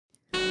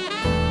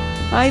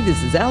Hi,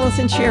 this is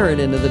Allison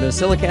Sheridan of the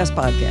NosillaCast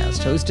podcast,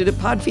 hosted at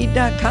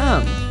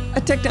podfeed.com, a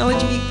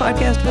technology geek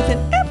podcast with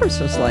an ever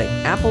so slight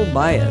Apple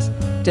bias.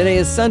 Today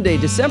is Sunday,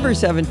 December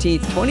 17th,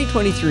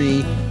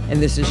 2023,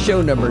 and this is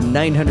show number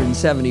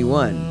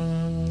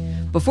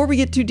 971. Before we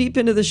get too deep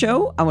into the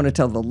show, I want to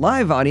tell the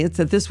live audience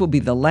that this will be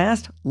the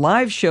last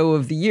live show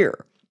of the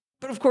year.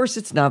 But of course,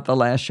 it's not the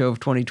last show of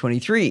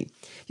 2023.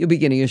 You'll be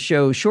getting a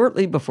show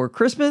shortly before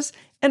Christmas,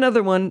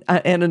 another one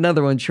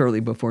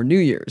shortly before New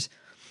Year's.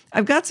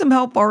 I've got some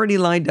help already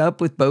lined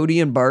up with Bodie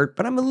and Bart,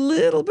 but I'm a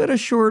little bit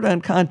short on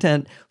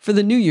content for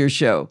the New Year's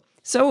show.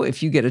 So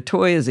if you get a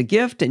toy as a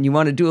gift and you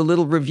want to do a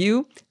little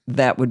review,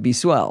 that would be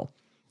swell.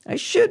 I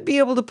should be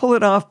able to pull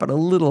it off, but a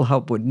little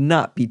help would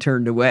not be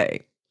turned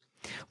away.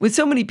 With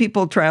so many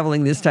people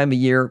traveling this time of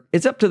year,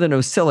 it's up to the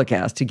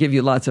NosillaCast to give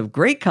you lots of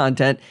great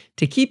content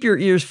to keep your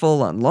ears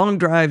full on long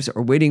drives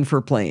or waiting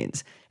for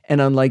planes. And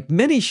unlike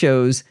many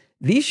shows,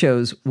 these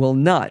shows will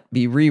not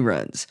be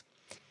reruns.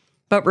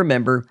 But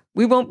remember,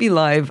 we won't be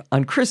live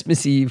on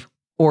Christmas Eve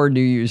or New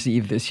Year's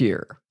Eve this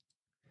year.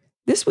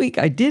 This week,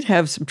 I did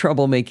have some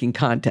trouble making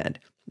content.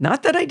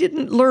 Not that I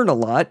didn't learn a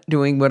lot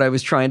doing what I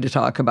was trying to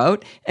talk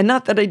about, and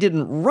not that I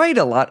didn't write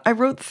a lot. I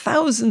wrote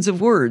thousands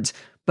of words,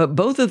 but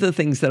both of the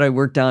things that I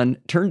worked on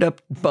turned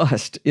up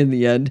bust in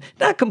the end.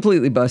 Not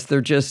completely bust,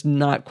 they're just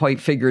not quite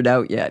figured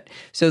out yet.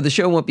 So the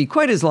show won't be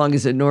quite as long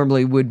as it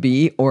normally would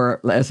be, or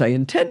as I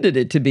intended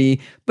it to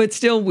be, but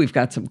still, we've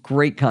got some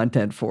great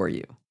content for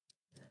you.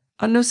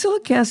 On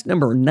NosillaCast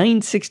number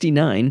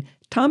 969,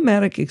 Tom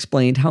Maddock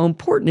explained how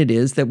important it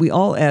is that we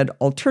all add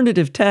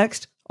alternative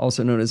text,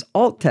 also known as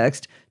alt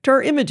text, to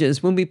our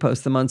images when we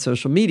post them on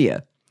social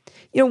media.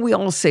 We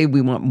all say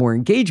we want more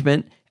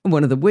engagement, and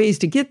one of the ways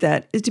to get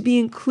that is to be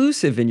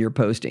inclusive in your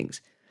postings.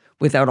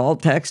 Without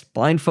alt text,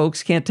 blind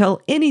folks can't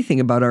tell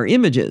anything about our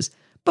images,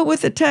 but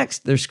with the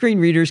text, their screen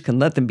readers can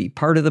let them be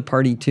part of the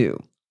party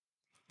too.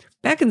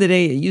 Back in the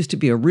day, it used to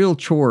be a real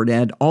chore to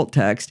add alt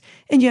text,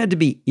 and you had to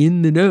be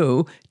in the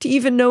know to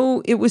even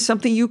know it was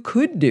something you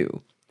could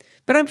do.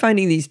 But I'm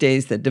finding these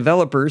days that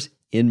developers,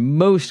 in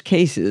most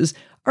cases,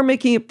 are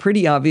making it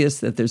pretty obvious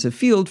that there's a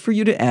field for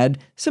you to add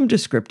some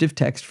descriptive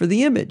text for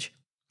the image.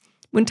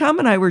 When Tom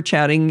and I were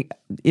chatting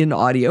in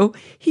audio,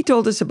 he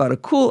told us about a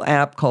cool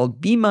app called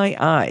Be My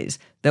Eyes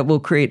that will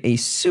create a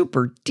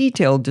super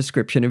detailed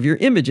description of your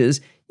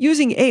images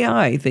using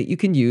AI that you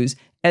can use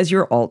as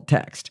your alt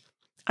text.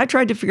 I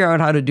tried to figure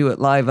out how to do it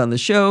live on the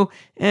show,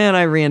 and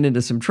I ran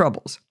into some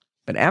troubles.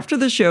 But after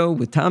the show,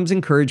 with Tom's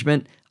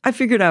encouragement, I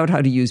figured out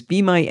how to use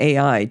Be My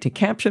AI to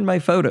caption my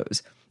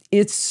photos.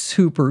 It's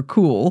super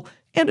cool,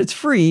 and it's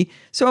free,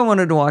 so I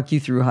wanted to walk you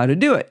through how to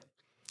do it.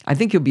 I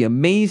think you'll be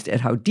amazed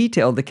at how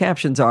detailed the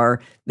captions are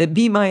that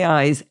Be My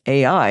Eyes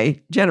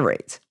AI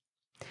generates.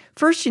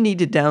 First, you need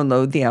to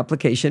download the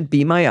application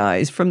Be My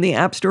Eyes from the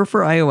App Store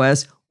for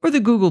iOS or the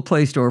Google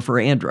Play Store for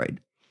Android.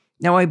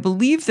 Now, I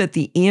believe that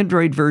the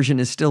Android version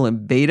is still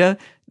in beta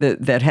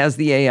that has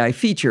the AI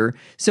feature,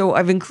 so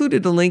I've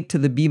included a link to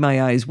the Be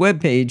My Eyes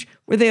webpage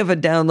where they have a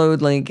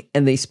download link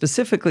and they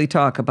specifically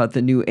talk about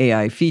the new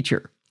AI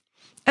feature.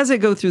 As I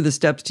go through the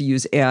steps to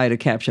use AI to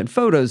caption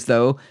photos,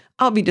 though,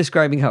 I'll be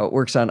describing how it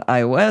works on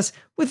iOS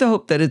with the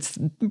hope that it's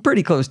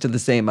pretty close to the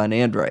same on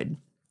Android.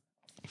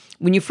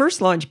 When you first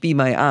launch Be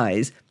My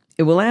Eyes,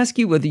 it will ask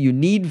you whether you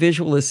need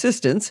visual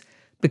assistance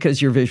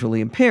because you're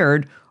visually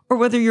impaired, or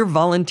whether you're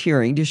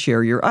volunteering to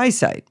share your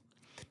eyesight.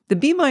 The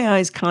Be My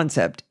Eyes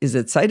concept is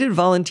that sighted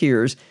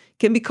volunteers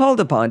can be called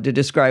upon to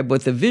describe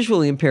what the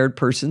visually impaired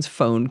person's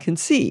phone can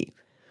see.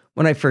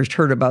 When I first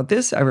heard about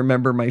this, I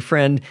remember my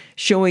friend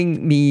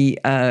showing me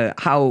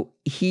how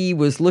he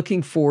was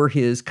looking for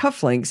his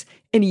cufflinks,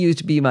 and he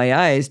used Be My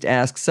Eyes to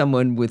ask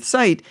someone with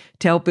sight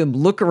to help him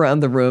look around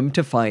the room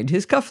to find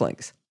his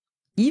cufflinks.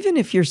 Even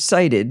if you're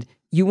sighted,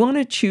 you want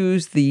to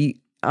choose the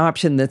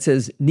option that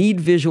says Need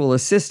Visual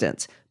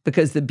Assistance,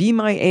 because the Be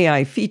My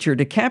AI feature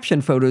to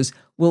caption photos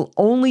will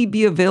only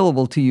be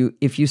available to you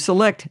if you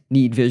select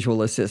Need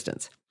Visual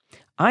Assistance.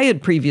 I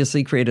had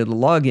previously created a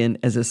login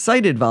as a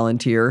sighted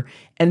volunteer,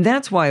 and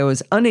that's why I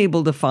was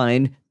unable to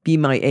find Be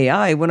My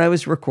AI when I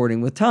was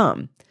recording with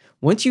Tom.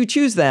 Once you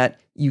choose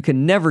that, you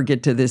can never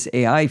get to this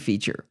AI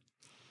feature.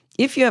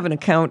 If you have an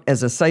account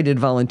as a sighted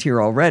volunteer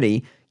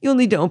already, you'll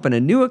need to open a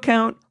new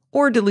account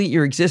or delete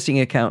your existing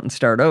account and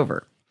start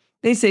over.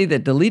 They say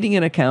that deleting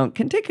an account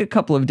can take a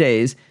couple of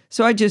days,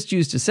 so I just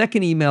used a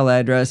second email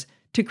address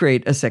to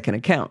create a second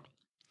account.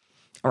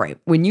 All right,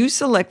 when you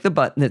select the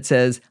button that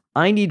says,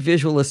 I need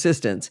visual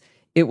assistance,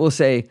 it will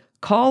say,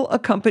 call a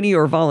company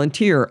or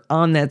volunteer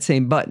on that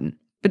same button.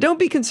 But don't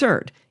be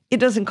concerned, it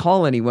doesn't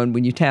call anyone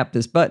when you tap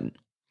this button.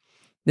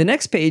 The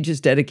next page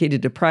is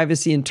dedicated to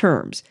privacy and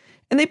terms,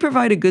 and they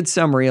provide a good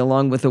summary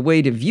along with a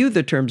way to view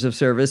the terms of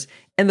service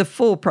and the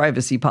full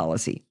privacy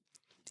policy.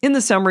 In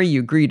the summary,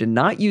 you agree to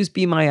not use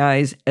Be My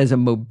Eyes as a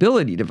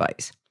mobility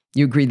device.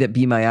 You agree that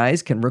Be My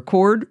Eyes can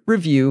record,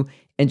 review,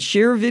 and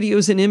share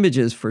videos and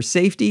images for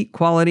safety,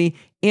 quality,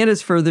 and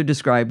as further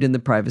described in the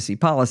privacy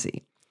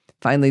policy.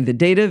 Finally, the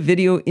data,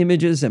 video,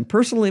 images, and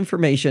personal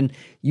information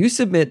you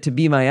submit to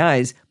Be My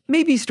Eyes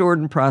may be stored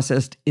and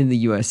processed in the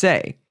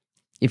USA.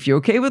 If you're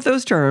okay with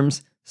those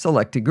terms,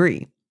 select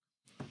Agree.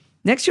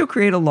 Next, you'll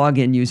create a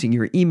login using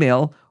your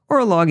email or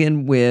a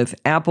login with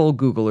Apple,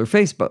 Google, or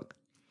Facebook.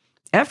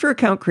 After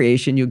account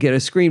creation, you'll get a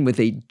screen with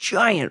a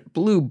giant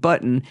blue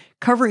button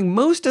covering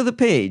most of the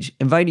page,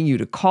 inviting you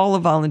to call a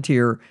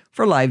volunteer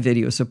for live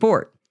video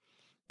support.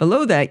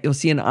 Below that, you'll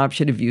see an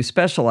option to view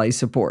specialized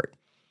support.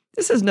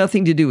 This has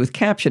nothing to do with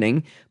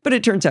captioning, but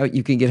it turns out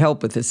you can get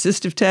help with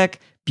assistive tech,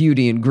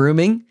 beauty and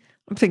grooming.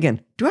 I'm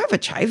thinking, do I have a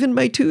chive in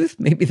my tooth?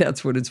 Maybe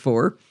that's what it's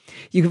for.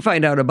 You can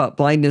find out about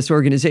blindness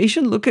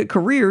organization, look at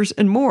careers,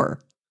 and more.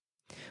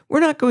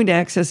 We're not going to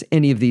access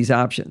any of these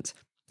options.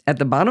 At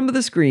the bottom of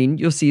the screen,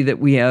 you'll see that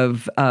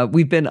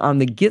we've been on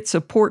the Get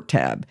Support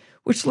tab,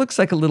 which looks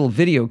like a little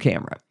video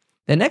camera.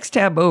 The next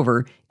tab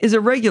over is a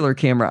regular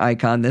camera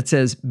icon that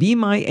says Be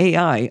My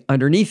AI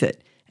underneath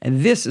it.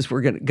 And this is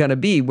going to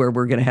be where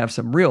we're going to have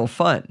some real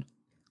fun.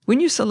 When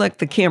you select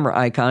the camera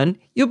icon,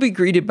 you'll be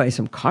greeted by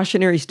some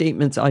cautionary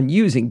statements on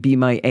using Be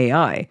My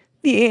AI,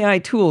 the AI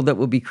tool that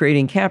will be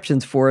creating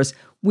captions for us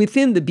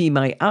within the Be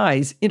My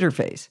Eyes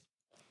interface.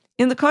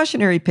 In the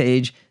cautionary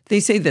page,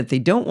 they say that they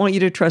don't want you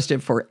to trust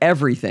it for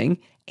everything,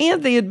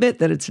 and they admit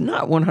that it's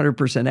not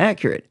 100%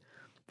 accurate.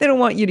 They don't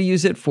want you to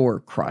use it for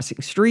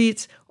crossing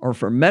streets or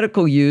for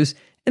medical use,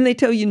 and they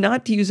tell you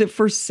not to use it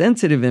for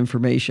sensitive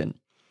information.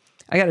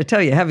 I got to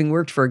tell you, having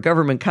worked for a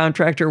government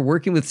contractor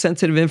working with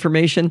sensitive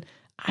information,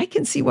 I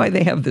can see why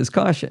they have this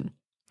caution.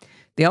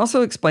 They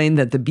also explain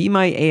that the Be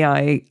My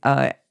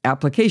AI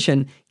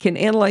application can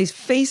analyze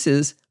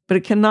faces, but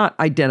it cannot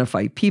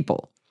identify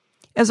people.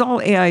 As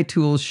all AI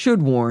tools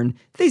should warn,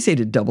 they say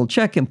to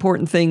double-check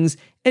important things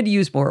and to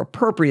use more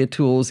appropriate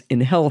tools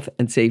in health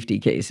and safety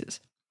cases.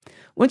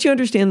 Once you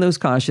understand those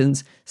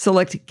cautions,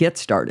 select Get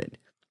Started.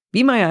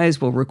 Be My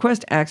Eyes will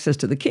request access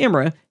to the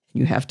camera, and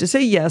you have to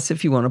say yes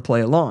if you want to play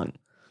along.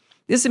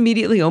 This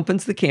immediately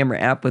opens the camera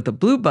app with a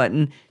blue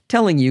button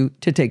telling you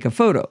to take a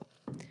photo.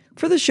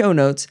 For the show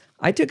notes,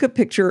 I took a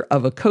picture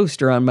of a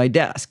coaster on my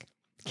desk.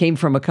 It came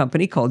from a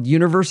company called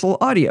Universal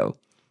Audio.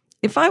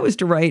 If I was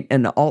to write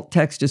an alt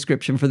text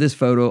description for this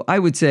photo, I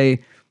would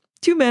say,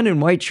 2 men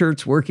in white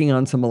shirts working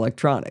on some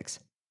electronics.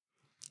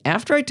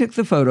 After I took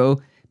the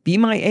photo, Be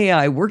My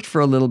AI worked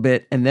for a little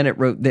bit and then it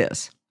wrote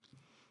this.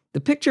 The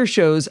picture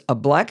shows a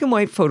black and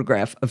white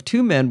photograph of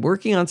 2 men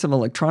working on some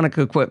electronic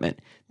equipment.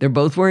 They're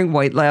both wearing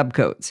white lab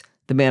coats.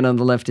 The man on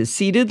the left is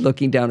seated,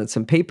 looking down at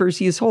some papers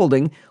he is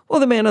holding, while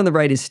the man on the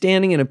right is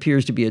standing and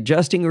appears to be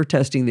adjusting or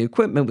testing the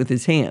equipment with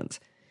his hands.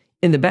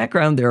 In the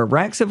background, there are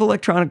racks of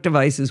electronic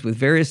devices with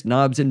various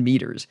knobs and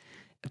meters.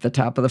 At the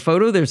top of the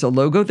photo, there's a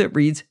logo that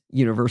reads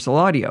Universal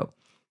Audio.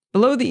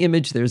 Below the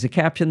image, there's a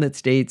caption that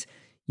states,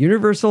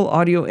 Universal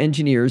Audio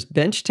engineers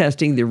bench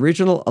testing the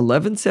original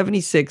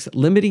 1176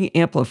 limiting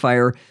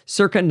amplifier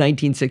circa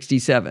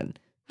 1967.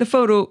 The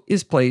photo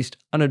is placed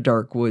on a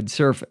dark wood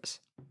surface.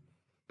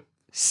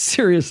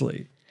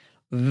 Seriously,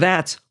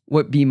 that's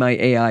what Be My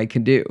AI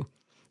can do.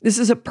 This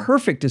is a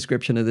perfect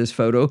description of this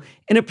photo,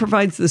 and it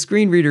provides the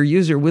screen reader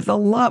user with a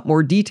lot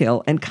more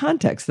detail and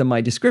context than my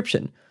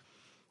description.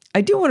 I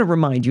do want to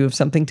remind you of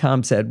something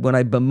Tom said when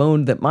I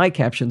bemoaned that my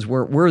captions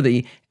weren't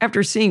worthy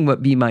after seeing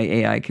what Be My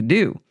AI could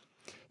do.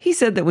 He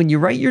said that when you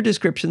write your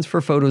descriptions for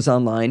photos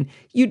online,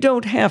 you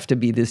don't have to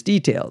be this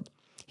detailed.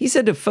 He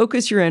said to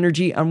focus your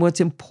energy on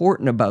what's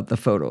important about the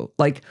photo,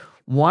 like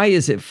why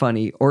is it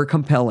funny or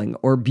compelling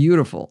or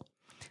beautiful?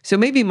 So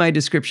maybe my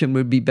description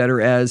would be better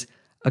as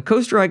a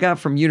coaster I got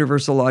from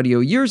Universal Audio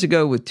years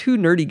ago with 2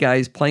 nerdy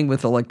guys playing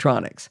with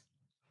electronics.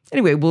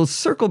 Anyway, we'll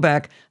circle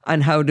back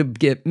on how to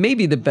get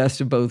maybe the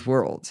best of both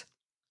worlds.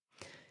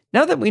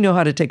 Now that we know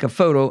how to take a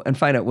photo and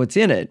find out what's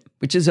in it,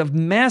 which is of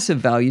massive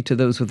value to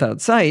those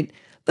without sight,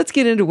 let's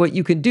get into what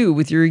you can do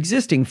with your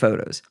existing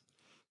photos.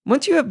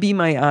 Once you have Be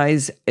My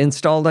Eyes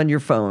installed on your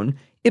phone,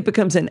 it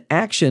becomes an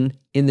action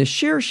in the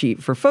share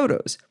sheet for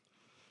photos.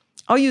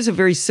 I'll use a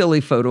very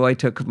silly photo I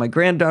took of my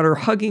granddaughter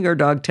hugging our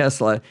dog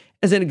Tesla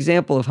as an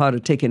example of how to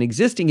take an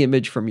existing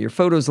image from your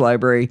photos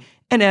library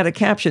and add a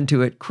caption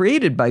to it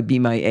created by Be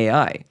My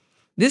AI.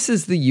 This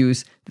is the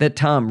use that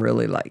Tom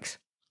really likes.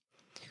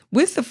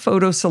 With the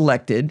photo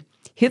selected,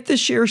 hit the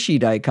share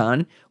sheet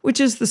icon, which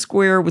is the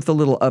square with the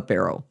little up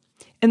arrow,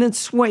 and then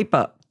swipe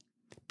up.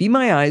 Be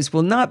My Eyes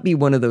will not be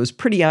one of those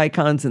pretty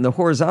icons in the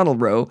horizontal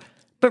row,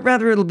 but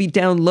rather it'll be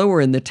down lower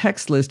in the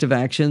text list of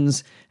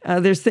actions.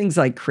 There's things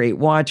like create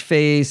watch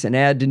face and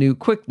add to new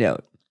quick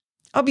note.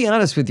 I'll be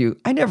honest with you,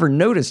 I never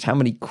noticed how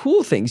many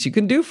cool things you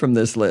can do from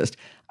this list.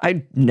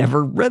 I'd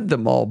never read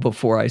them all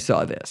before I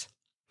saw this.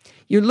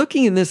 You're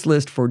looking in this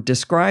list for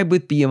Describe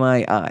with Be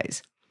My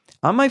Eyes.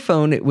 On my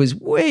phone, it was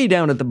way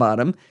down at the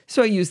bottom,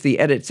 so I used the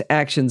Edit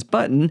Actions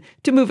button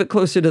to move it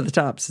closer to the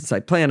top since I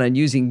plan on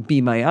using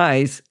Be My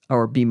Eyes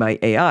or Be My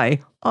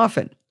AI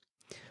often.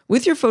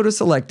 With your photo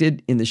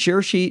selected, in the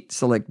share sheet,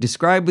 select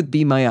Describe with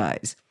Be My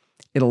Eyes.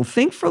 It'll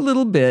think for a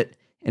little bit,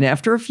 and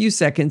after a few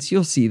seconds,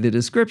 you'll see the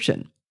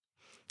description.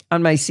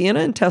 On my Sienna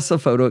and Tesla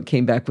photo, it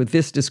came back with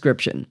this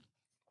description.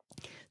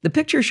 The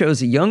picture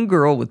shows a young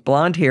girl with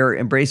blonde hair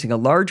embracing a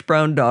large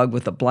brown dog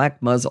with a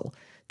black muzzle.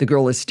 The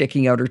girl is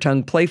sticking out her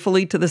tongue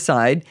playfully to the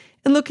side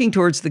and looking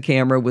towards the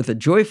camera with a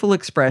joyful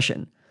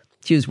expression.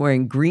 She is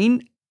wearing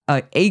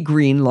a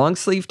green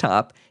long-sleeve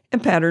top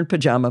and patterned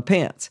pajama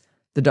pants.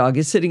 The dog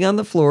is sitting on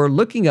the floor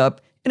looking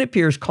up and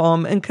appears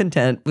calm and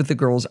content with the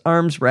girl's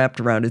arms wrapped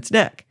around its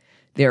neck.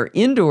 They are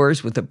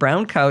indoors with a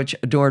brown couch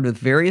adorned with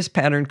various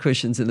patterned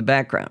cushions in the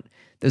background.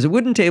 There's a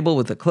wooden table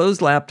with a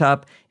closed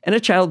laptop and a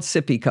child's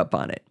sippy cup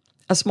on it.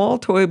 A small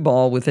toy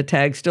ball with a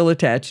tag still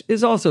attached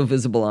is also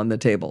visible on the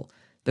table.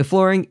 The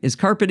flooring is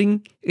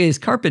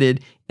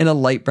carpeted in a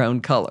light brown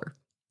color.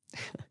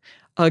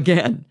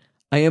 Again,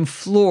 I am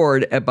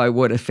floored by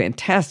what a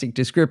fantastic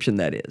description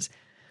that is.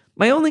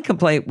 My only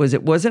complaint was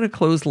it wasn't a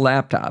closed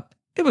laptop.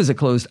 It was a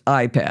closed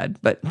iPad,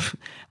 but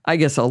I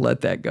guess I'll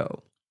let that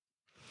go.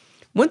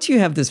 Once you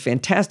have this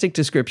fantastic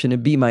description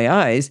in Be My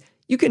Eyes,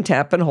 you can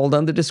tap and hold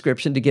on the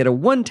description to get a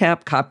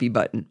one-tap copy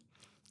button.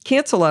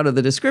 Cancel out of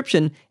the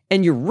description,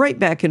 and you're right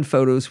back in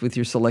Photos with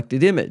your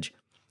selected image.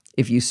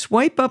 If you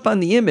swipe up on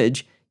the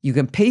image, you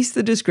can paste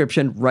the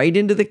description right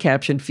into the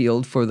caption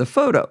field for the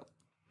photo.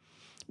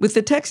 With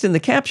the text in the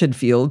caption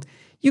field,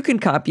 you can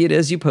copy it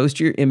as you post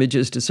your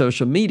images to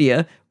social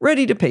media,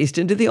 ready to paste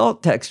into the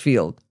alt text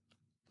field.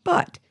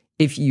 But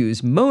if you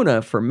use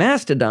Mona for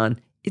Mastodon,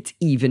 it's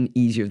even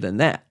easier than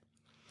that.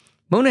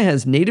 Mona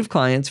has native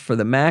clients for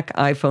the Mac,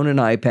 iPhone, and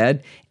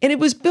iPad, and it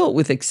was built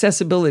with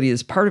accessibility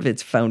as part of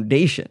its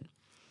foundation.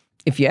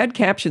 If you add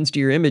captions to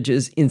your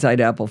images inside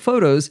Apple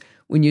Photos,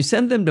 when you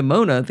send them to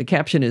Mona, the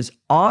caption is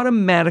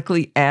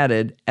automatically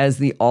added as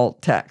the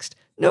alt text.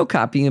 No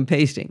copying and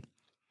pasting.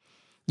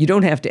 You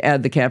don't have to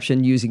add the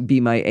caption using Be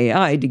My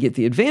AI to get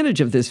the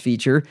advantage of this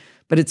feature,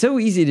 but it's so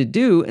easy to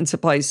do and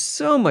supplies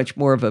so much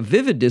more of a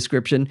vivid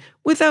description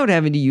without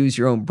having to use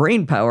your own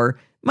brain power.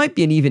 Might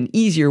be an even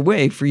easier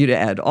way for you to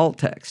add alt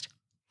text.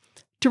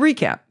 To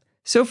recap,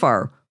 so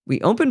far, we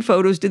opened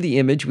Photos to the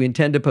image we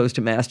intend to post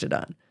to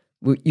Mastodon.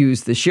 We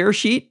used the share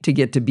sheet to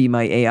get to Be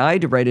My AI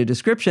to write a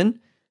description,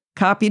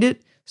 copied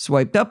it,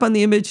 swiped up on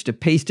the image to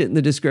paste it in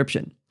the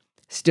description.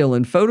 Still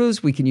in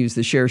Photos, we can use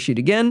the share sheet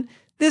again,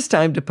 this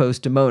time to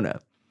post to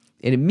Mona.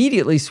 It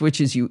immediately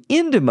switches you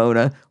into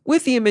Mona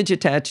with the image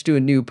attached to a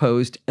new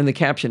post, and the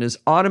caption is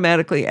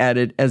automatically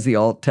added as the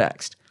alt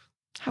text.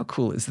 How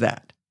cool is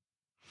that?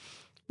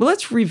 Well,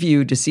 let's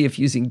review to see if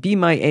using Be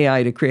My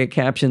AI to create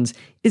captions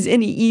is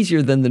any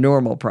easier than the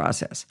normal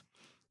process.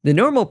 The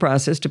normal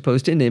process to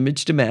post an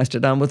image to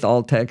Mastodon with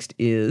alt text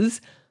is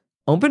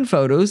open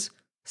Photos,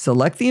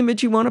 select the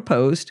image you want to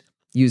post,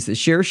 use the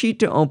share sheet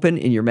to open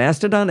in your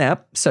Mastodon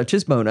app, such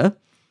as Mona.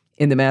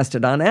 In the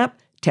Mastodon app,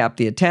 tap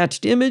the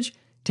attached image,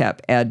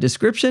 tap Add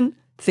Description,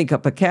 think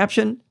up a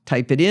caption,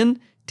 type it in,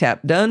 tap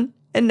Done,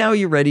 and now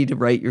you're ready to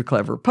write your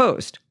clever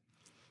post.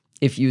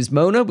 If you use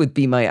Mona with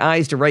Be My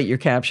Eyes to write your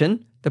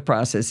caption, the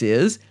process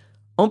is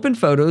open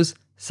Photos,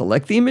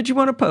 select the image you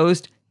want to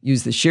post,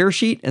 use the share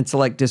sheet, and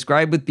select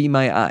Describe with Be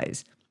My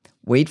Eyes.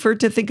 Wait for it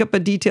to think up a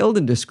detailed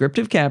and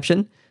descriptive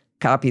caption,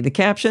 copy the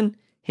caption,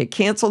 hit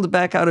Cancel to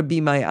back out of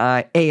Be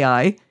My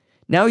AI.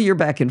 Now you're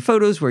back in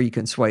Photos where you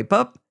can swipe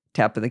up,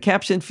 tap in the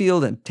caption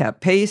field, and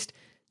tap Paste.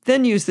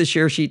 Then use the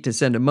share sheet to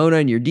send to Mona,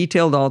 and your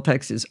detailed alt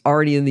text is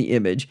already in the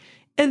image,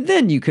 and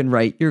then you can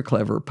write your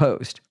clever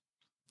post.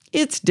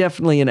 It's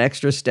definitely an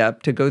extra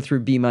step to go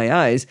through Be My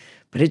Eyes,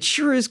 but it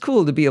sure is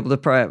cool to be able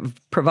to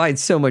provide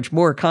so much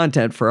more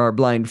content for our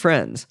blind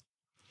friends.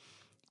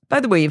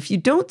 By the way, if you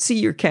don't see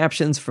your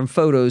captions from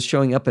Photos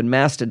showing up in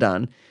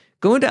Mastodon,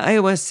 go into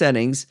iOS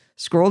Settings,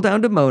 scroll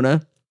down to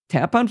Mona,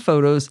 tap on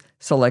Photos,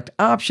 select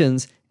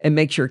Options, and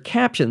make sure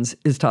Captions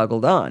is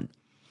toggled on.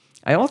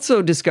 I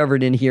also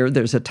discovered in here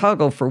there's a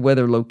toggle for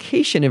whether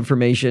location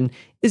information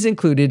is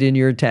included in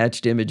your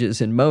attached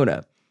images in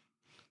Mona.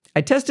 I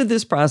tested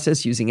this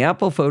process using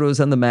Apple Photos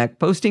on the Mac,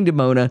 posting to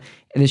Mona,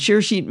 and the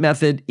share sheet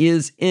method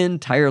is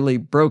entirely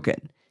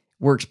broken.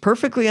 Works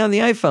perfectly on the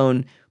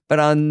iPhone, but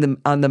on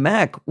the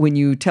Mac, when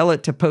you tell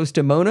it to post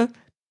to Mona,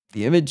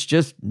 the image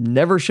just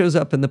never shows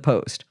up in the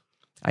post.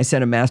 I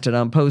sent a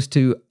Mastodon post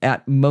to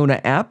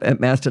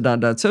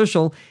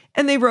 @monaapp@mastodon.social,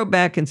 and they wrote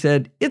back and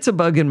said it's a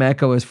bug in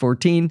macOS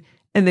 14,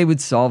 and they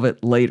would solve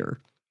it later.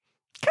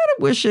 Kind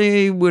of wish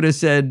they would have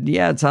said,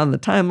 yeah, it's on the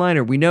timeline,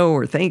 or we know,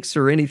 or thanks,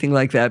 or anything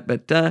like that,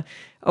 but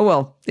oh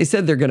well, they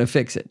said they're going to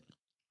fix it.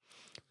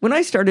 When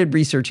I started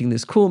researching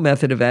this cool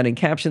method of adding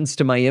captions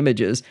to my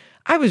images,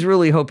 I was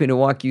really hoping to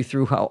walk you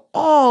through how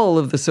all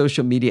of the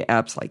social media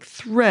apps like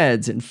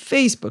Threads and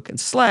Facebook and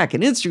Slack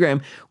and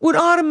Instagram would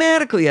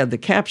automatically add the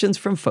captions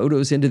from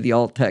Photos into the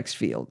alt text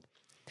field.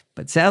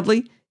 But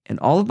sadly, in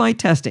all of my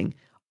testing,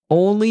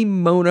 only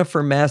Mona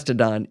for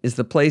Mastodon is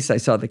the place I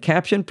saw the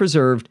caption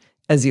preserved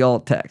as the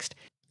alt text.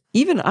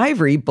 Even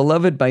Ivory,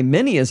 beloved by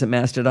many as a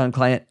Mastodon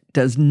client,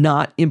 does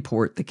not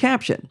import the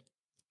caption.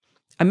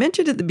 I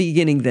mentioned at the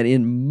beginning that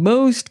in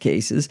most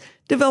cases,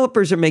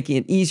 developers are making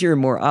it easier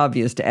and more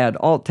obvious to add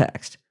alt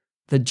text.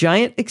 The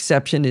giant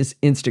exception is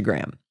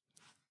Instagram.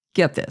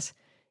 Get this.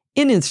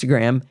 In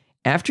Instagram,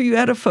 after you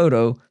add a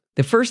photo,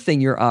 The first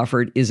thing you're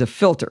offered is a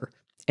filter,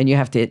 and you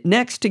have to hit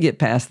next to get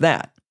past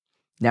that.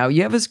 Now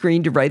you have a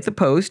screen to write the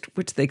post,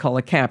 which they call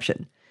a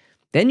caption.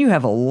 Then you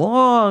have a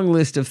long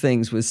list of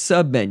things with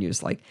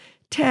submenus like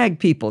tag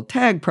people,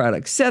 tag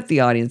products, set the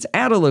audience,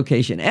 add a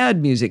location,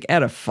 add music,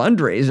 add a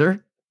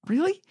fundraiser.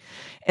 Really?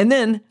 And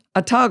then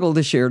a toggle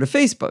to share to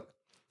Facebook.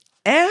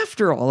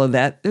 After all of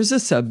that, there's a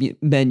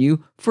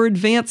submenu for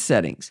advanced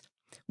settings.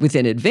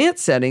 Within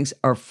advanced settings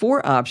are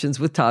 4 options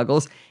with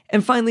toggles,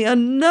 and finally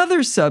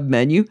another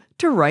submenu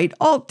to write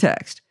alt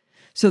text.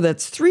 So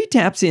that's 3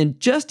 taps in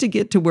just to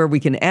get to where we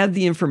can add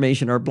the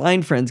information our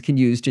blind friends can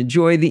use to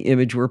enjoy the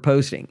image we're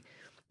posting.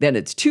 Then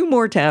it's 2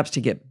 more taps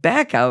to get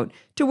back out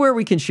to where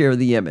we can share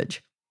the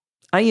image.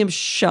 I am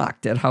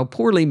shocked at how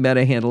poorly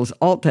Meta handles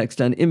alt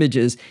text on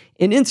images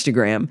in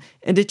Instagram,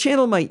 and to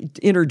channel my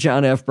inner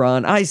John F.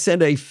 Braun, I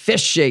send a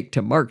fist shake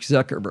to Mark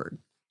Zuckerberg.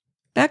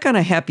 Back on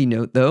a happy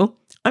note though,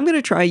 I'm going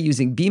to try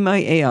using Be My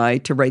AI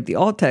to write the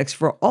alt text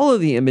for all of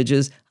the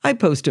images I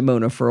post to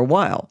Mona for a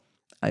while.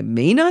 I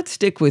may not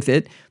stick with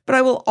it, but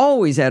I will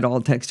always add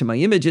alt text to my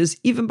images,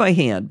 even by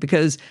hand,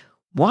 because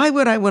why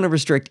would I want to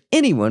restrict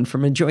anyone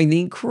from enjoying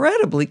the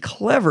incredibly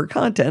clever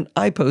content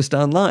I post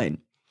online?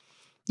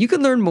 You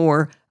can learn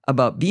more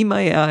about Be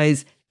My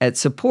Eyes at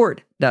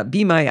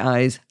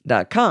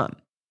support.bemyeyes.com.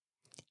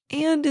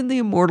 And in the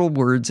immortal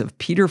words of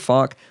Peter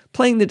Falk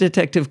playing the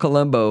Detective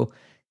Columbo,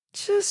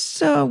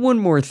 just one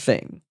more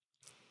thing.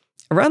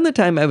 Around the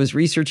time I was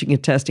researching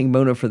and testing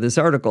Mona for this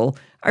article,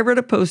 I read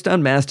a post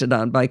on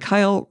Mastodon by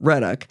Kyle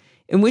Reddock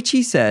in which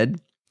he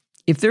said,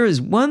 "If there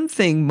is one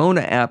thing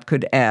Mona app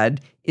could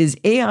add is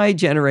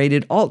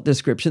AI-generated alt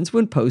descriptions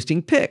when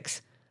posting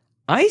pics.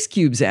 Ice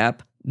Cube's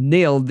app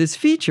nailed this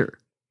feature."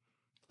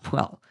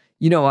 Well,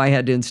 I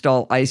had to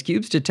install Ice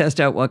Cubes to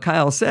test out what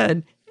Kyle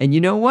said, and you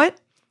know what?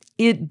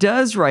 It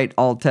does write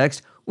alt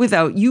text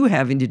without you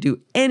having to do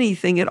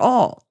anything at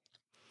all.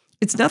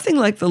 It's nothing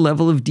like the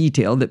level of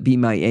detail that Be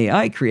My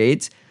AI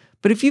creates,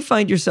 but if you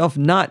find yourself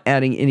not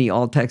adding any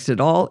alt text at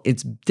all,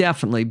 it's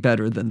definitely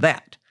better than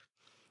that.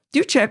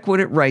 Do check what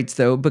it writes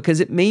though,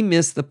 because it may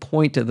miss the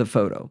point of the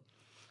photo.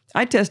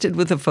 I tested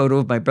with a photo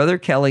of my brother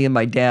Kelly and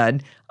my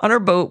dad on our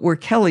boat where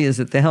Kelly is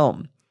at the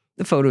helm.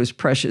 The photo is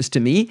precious to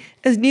me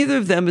as neither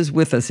of them is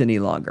with us any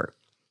longer.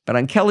 But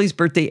on Kelly's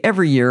birthday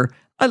every year,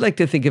 I like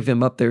to think of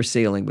him up there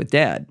sailing with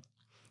Dad.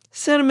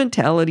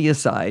 Sentimentality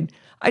aside,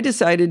 I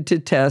decided to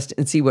test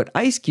and see what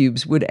Ice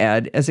Cubes would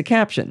add as a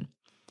caption.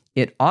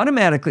 It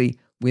automatically,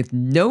 with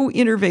no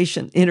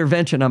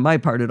intervention on my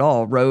part at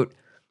all, wrote,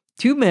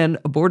 "2 men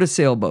aboard a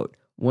sailboat,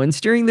 one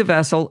steering the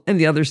vessel and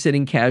the other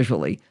sitting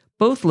casually,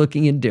 both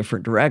looking in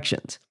different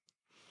directions."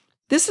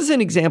 This is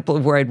an example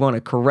of where I'd want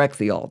to correct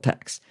the alt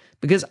text,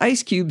 because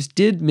Ice Cubes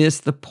did miss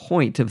the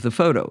point of the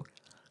photo.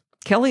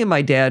 Kelly and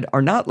my dad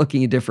are not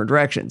looking in different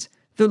directions.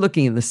 They're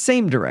looking in the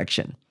same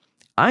direction.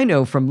 I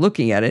know from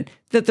looking at it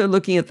that they're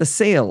looking at the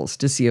sails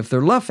to see if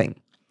they're luffing.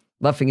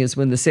 Luffing is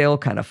when the sail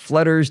kind of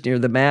flutters near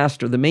the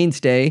mast or the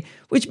mainstay,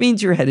 which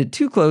means you're headed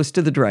too close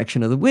to the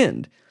direction of the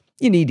wind.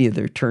 You need to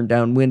either turn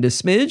down wind a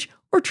smidge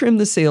or trim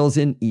the sails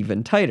in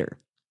even tighter.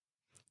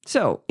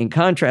 So, in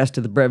contrast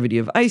to the brevity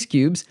of Ice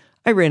Cubes,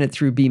 I ran it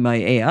through Be My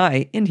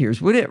AI, and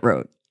here's what it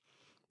wrote.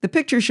 The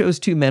picture shows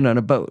 2 men on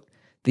a boat.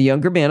 The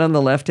younger man on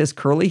the left has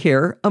curly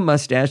hair, a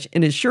mustache,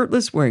 and is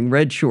shirtless wearing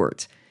red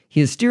shorts.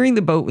 He is steering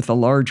the boat with a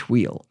large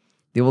wheel.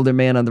 The older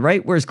man on the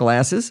right wears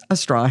glasses, a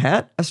straw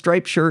hat, a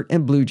striped shirt,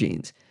 and blue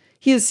jeans.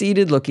 He is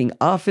seated looking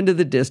off into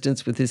the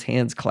distance with his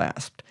hands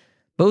clasped.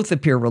 Both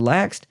appear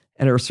relaxed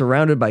and are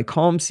surrounded by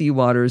calm sea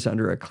waters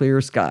under a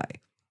clear sky.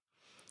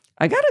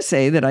 I gotta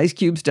say that Ice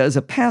Cubes does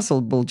a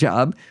passable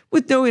job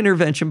with no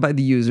intervention by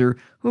the user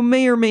who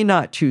may or may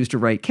not choose to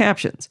write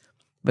captions.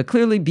 But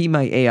clearly Be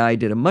My AI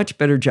did a much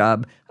better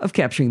job of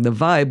capturing the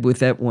vibe with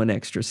that one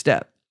extra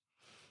step.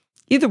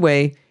 Either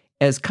way,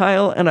 as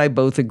Kyle and I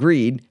both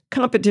agreed,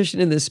 competition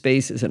in this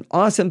space is an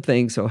awesome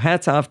thing, so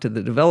hats off to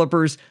the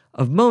developers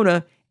of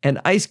Mona and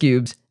Ice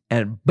Cubes,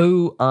 and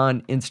boo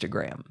on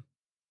Instagram.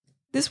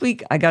 This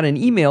week, I got an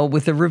email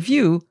with a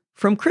review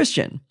from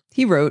Christian.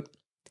 He wrote,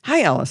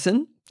 "Hi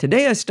Allison,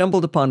 today I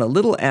stumbled upon a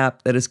little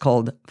app that is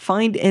called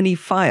Find Any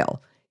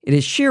File. It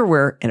is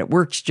shareware and it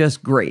works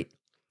just great.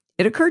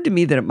 It occurred to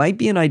me that it might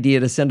be an idea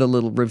to send a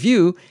little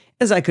review,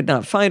 as I could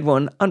not find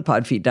one on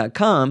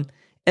podfeet.com,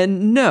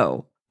 and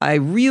no, I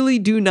really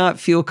do not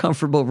feel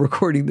comfortable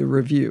recording the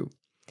review.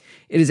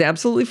 It is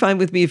absolutely fine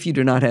with me if you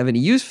do not have any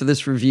use for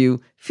this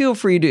review. Feel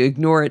free to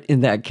ignore it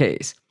in that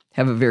case.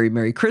 Have a very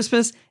Merry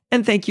Christmas,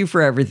 and thank you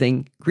for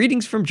everything.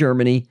 Greetings from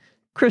Germany,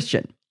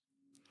 Christian."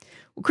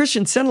 Well,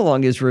 Christian sent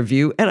along his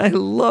review, and I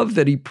love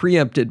that he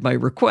preempted my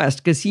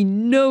request because he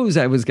knows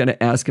I was going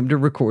to ask him to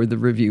record the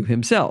review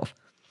himself.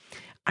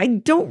 I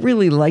don't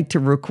really like to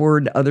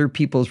record other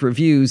people's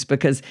reviews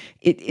because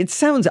it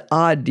sounds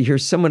odd to hear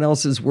someone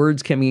else's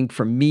words coming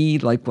from me,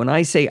 like when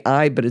I say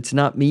I, but it's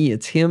not me,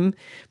 it's him.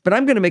 But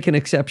I'm going to make an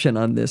exception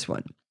on this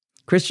one.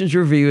 Christian's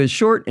review is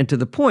short and to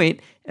the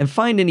point, and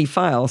Find Any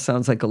File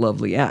sounds like a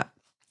lovely app.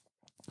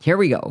 Here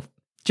we go.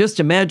 Just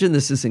imagine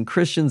this is in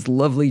Christian's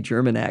lovely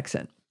German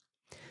accent.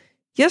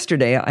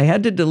 Yesterday, I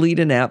had to delete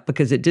an app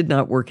because it did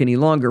not work any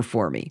longer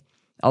for me.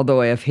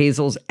 Although I have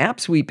Hazel's app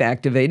sweep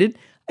activated,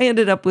 I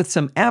ended up with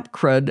some app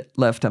crud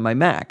left on my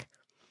Mac.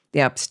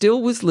 The app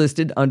still was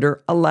listed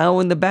under Allow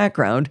in the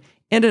background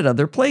and at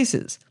other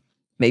places.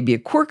 Maybe a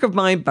quirk of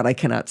mine, but I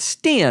cannot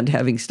stand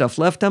having stuff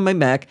left on my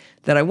Mac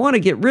that I want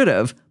to get rid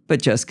of,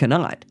 but just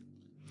cannot.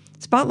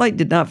 Spotlight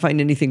did not find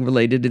anything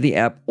related to the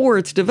app or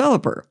its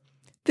developer.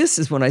 This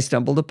is when I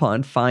stumbled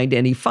upon Find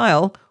Any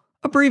File,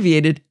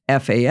 abbreviated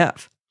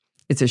FAF.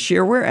 It's a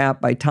shareware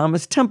app by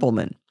Thomas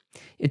Templeman.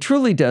 It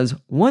truly does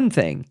one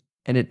thing,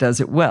 and it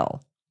does it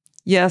well.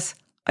 Yes,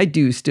 I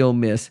do still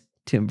miss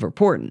Tim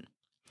Verporten.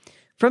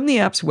 From the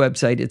app's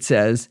website, it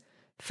says,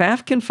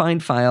 FAF can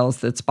find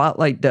files that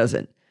Spotlight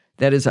doesn't.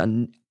 That is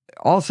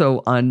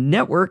also on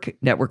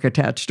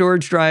network-attached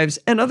storage drives,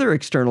 and other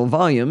external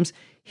volumes,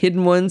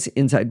 hidden ones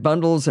inside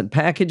bundles and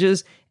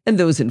packages, and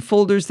those in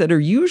folders that are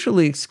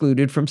usually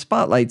excluded from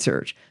Spotlight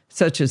search,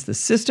 such as the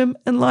system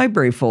and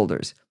library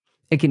folders.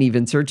 It can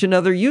even search in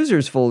other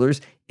users'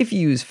 folders if you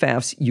use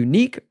FAF's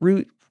unique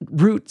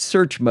root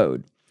search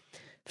mode.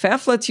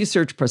 FAF lets you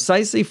search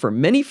precisely for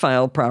many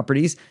file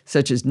properties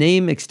such as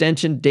name,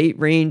 extension, date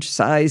range,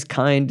 size,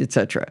 kind,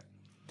 etc.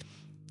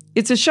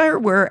 It's a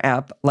shareware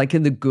app like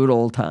in the good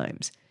old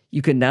times.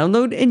 You can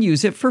download and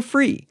use it for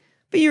free,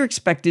 but you're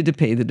expected to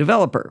pay the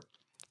developer.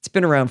 It's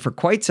been around for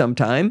quite some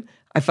time.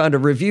 I found a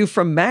review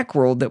from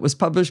Macworld that was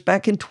published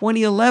back in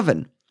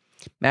 2011.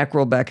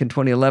 Macworld back in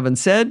 2011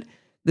 said,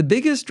 the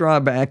biggest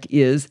drawback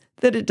is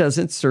that it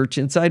doesn't search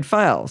inside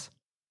files.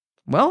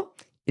 Well,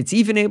 it's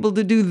even able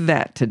to do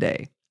that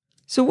today.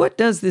 So what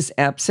does this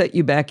app set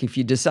you back if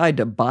you decide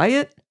to buy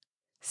it?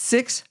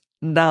 $6.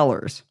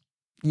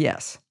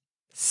 Yes,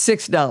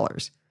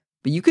 $6.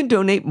 But you can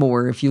donate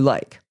more if you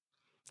like.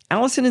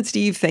 Allison and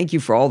Steve, thank you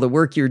for all the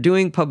work you're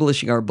doing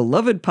publishing our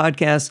beloved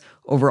podcasts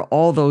over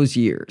all those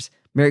years.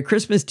 Merry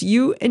Christmas to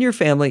you and your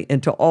family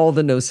and to all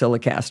the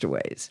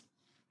NosillaCastaways.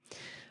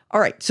 All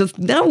right, so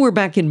now we're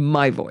back in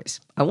my voice.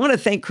 I want to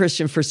thank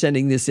Christian for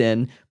sending this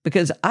in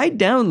because I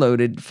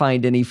downloaded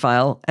Find Any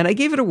File and I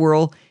gave it a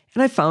whirl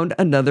and I found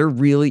another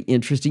really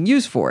interesting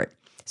use for it.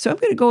 So I'm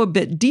going to go a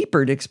bit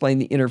deeper to explain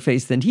the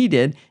interface than he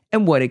did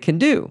and what it can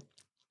do.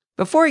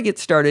 Before I get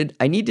started,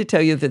 I need to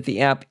tell you that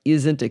the app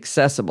isn't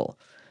accessible.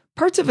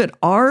 Parts of it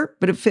are,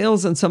 but it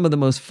fails on some of the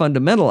most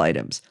fundamental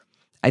items.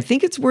 I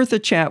think it's worth a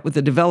chat with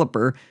the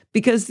developer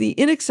because the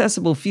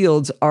inaccessible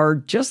fields are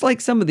just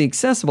like some of the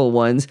accessible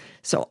ones,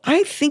 so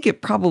I think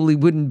it probably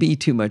wouldn't be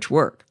too much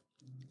work.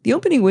 The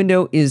opening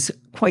window is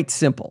quite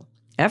simple.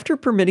 After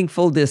permitting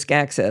full disk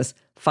access,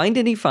 Find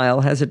Any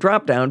File has a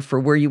dropdown for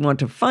where you want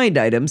to find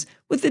items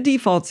with the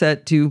default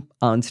set to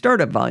On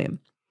Startup Volume.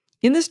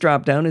 In this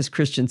dropdown, as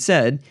Christian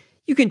said,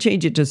 you can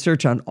change it to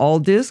search on all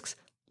disks,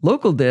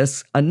 local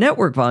disks, on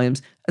network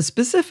volumes, a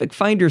specific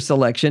Finder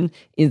selection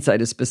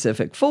inside a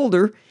specific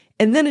folder,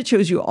 and then it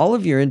shows you all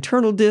of your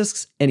internal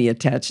disks, any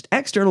attached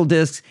external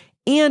disks,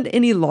 and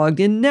any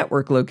logged-in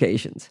network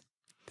locations.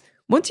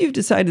 Once you've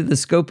decided the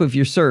scope of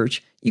your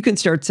search, you can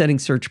start setting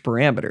search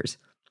parameters.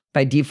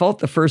 By default,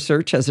 the first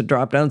search has a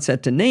dropdown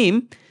set to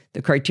name,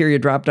 the criteria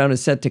dropdown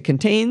is set to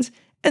contains,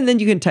 and then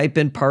you can type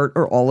in part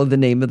or all of the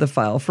name of the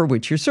file for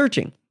which you're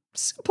searching.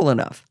 Simple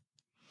enough.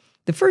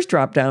 The first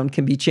dropdown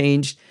can be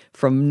changed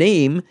from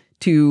name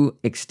to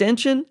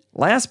extension,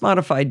 last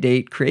modified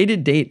date,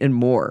 created date, and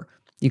more.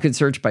 You can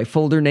search by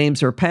folder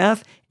names or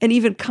path, and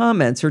even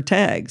comments or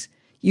tags.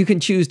 You can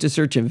choose to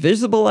search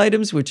invisible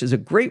items, which is a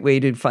great way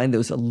to find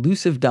those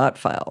elusive dot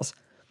files.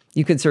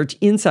 You can search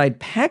inside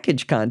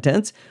package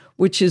contents,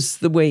 which is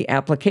the way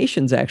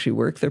applications actually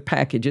work, they're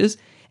packages,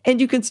 and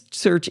you can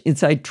search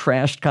inside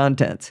trashed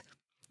contents.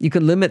 You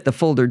can limit the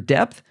folder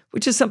depth,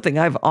 which is something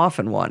I've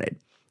often wanted.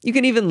 You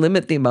can even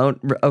limit the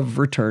amount of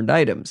returned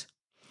items.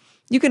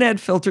 You can add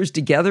filters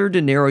together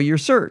to narrow your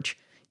search.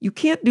 You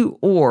can't do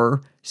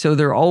or, so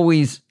they're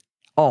always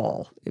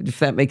all, if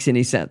that makes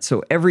any sense.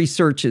 So every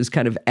search is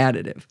kind of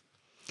additive.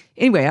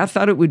 Anyway, I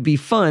thought it would be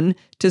fun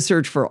to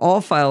search for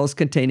all files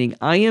containing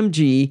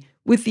IMG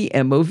with the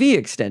MOV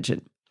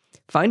extension.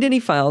 Find Any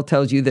File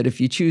tells you that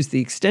if you choose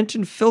the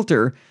extension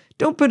filter,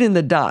 don't put in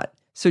the dot,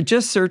 so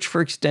just search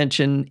for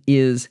extension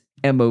is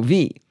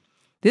MOV.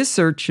 This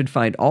search should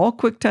find all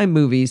QuickTime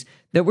movies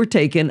that were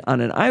taken on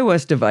an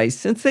iOS device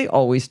since they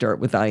always start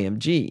with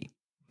IMG.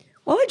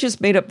 While I just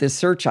made up this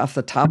search off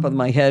the top of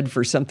my head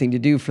for something to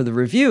do for the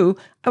review,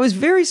 I was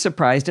very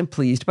surprised and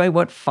pleased by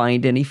what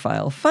Find Any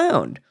File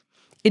found.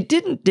 It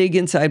didn't dig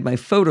inside my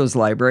photos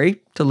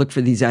library to look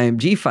for these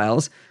IMG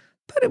files,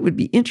 but it would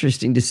be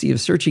interesting to see if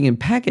searching in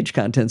package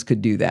contents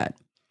could do that.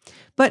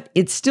 But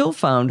it still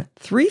found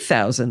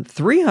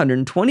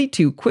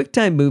 3,322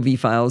 QuickTime movie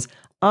files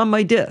on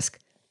my disk,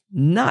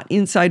 not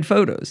inside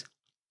photos.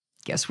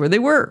 Guess where they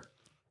were?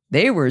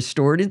 They were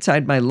stored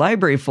inside my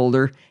library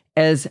folder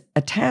as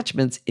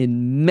attachments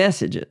in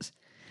messages.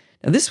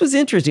 Now, this was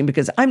interesting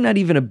because I'm not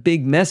even a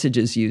big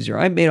messages user.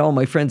 I made all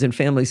my friends and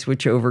family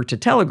switch over to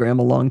Telegram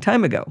a long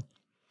time ago.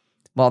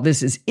 While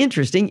this is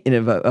interesting in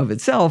and of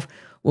itself,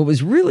 What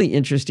was really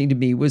interesting to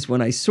me was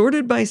when I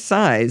sorted by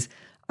size,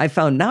 I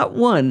found not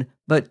one,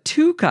 but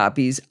 2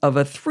 copies of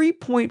a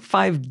 3.5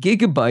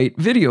 gigabyte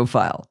video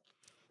file.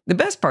 The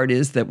best part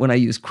is that when I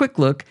use Quick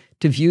Look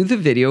to view the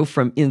video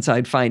from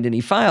inside Find Any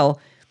File,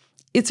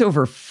 it's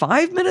over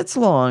 5 minutes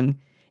long,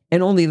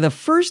 and only the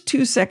first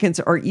 2 seconds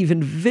are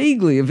even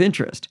vaguely of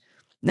interest.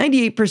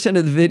 98%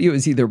 of the video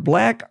is either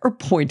black or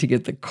pointing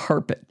at the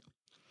carpet.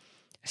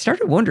 I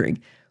started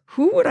wondering,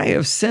 who would I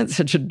have sent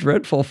such a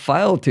dreadful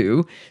file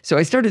to? So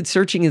I started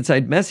searching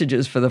inside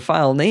messages for the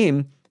file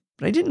name,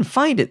 but I didn't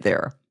find it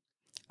there.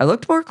 I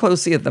looked more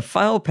closely at the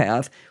file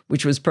path,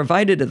 which was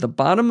provided at the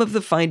bottom of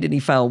the Find Any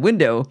File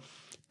window,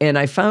 and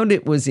I found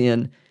it was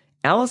in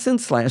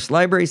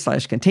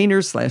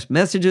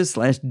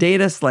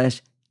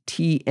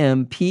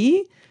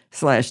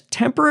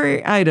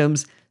Allison/library/containers/data/tmp/temporary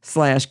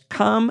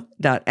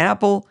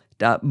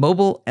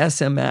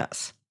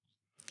items/com.apple.mobile.sms.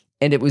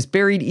 And it was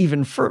buried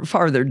even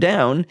farther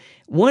down.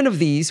 One of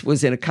these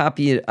was in a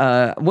copy,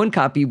 one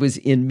copy was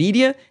in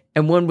media,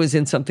 and one was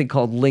in something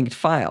called linked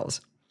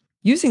files.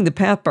 Using the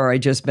path bar I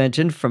just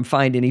mentioned from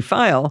Find Any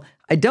File,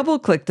 I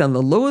double-clicked on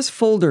the lowest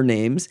folder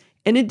names,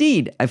 and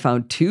indeed, I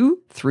found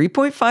 2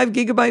 3.5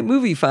 gigabyte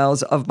movie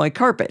files of My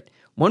Carpet.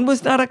 One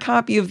was not a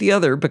copy of the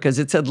other because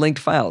it said linked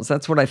files.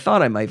 That's what I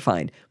thought I might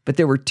find, but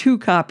there were 2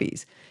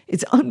 copies.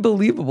 It's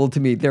unbelievable to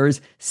me. There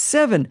is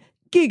 7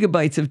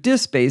 gigabytes of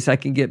disk space I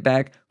can get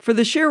back for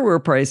the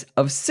shareware price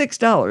of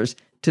 $6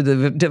 to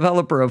the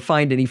developer of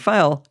Find Any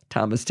File,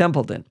 Thomas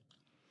Templeton.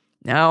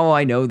 Now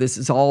I know this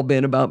has all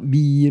been about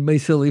me and my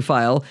silly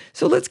file,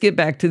 so let's get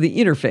back to the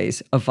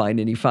interface of Find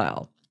Any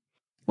File.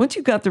 Once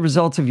you've got the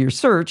results of your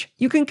search,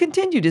 you can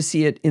continue to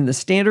see it in the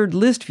standard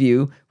list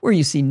view where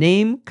you see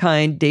name,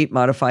 kind, date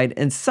modified,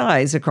 and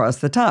size across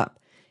the top.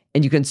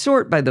 And you can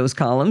sort by those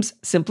columns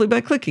simply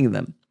by clicking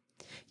them.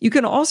 You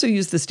can also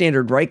use the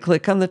standard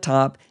right-click on the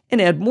top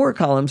and add more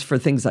columns for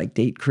things like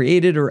date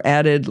created or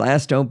added,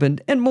 last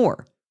opened, and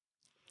more.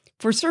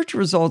 For search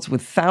results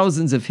with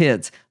thousands of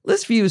hits,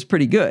 List View is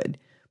pretty good.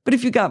 But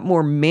if you got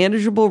more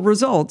manageable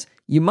results,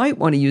 you might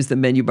want to use the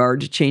menu bar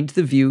to change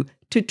the view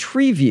to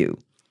Tree View.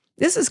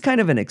 This is kind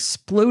of an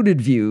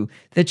exploded view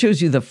that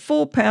shows you the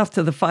full path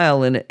to the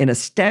file in a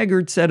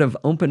staggered set of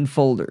open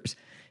folders.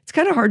 It's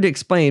kind of hard to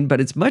explain,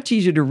 but it's much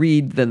easier to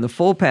read than the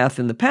full path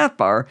in the path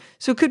bar,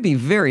 so it could be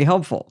very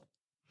helpful.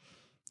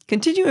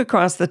 Continuing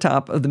across the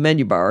top of the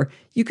menu bar,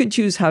 you can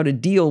choose how to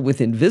deal with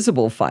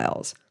invisible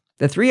files.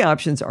 The 3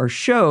 options are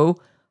Show,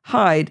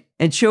 Hide,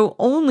 and Show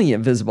Only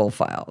Invisible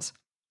Files.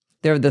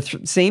 There are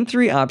the same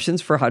 3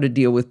 options for how to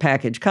deal with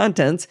package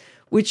contents,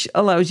 which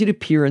allows you to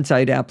peer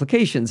inside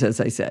applications, as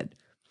I said.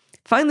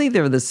 Finally,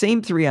 there are the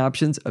same 3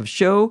 options of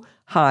Show,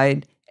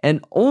 Hide,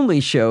 and Only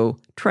Show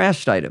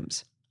Trashed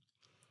Items.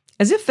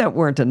 As if that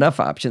weren't enough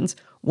options,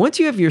 once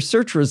you have your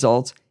search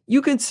results,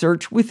 you can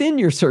search within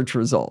your search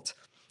results.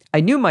 I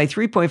knew my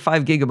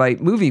 3.5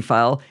 gigabyte movie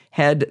file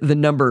had the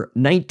number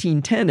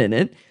 1910 in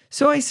it,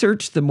 so I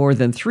searched the more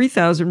than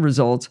 3,000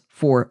 results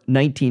for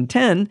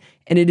 1910,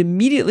 and it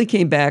immediately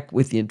came back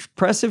with the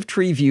impressive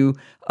tree view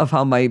of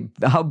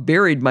how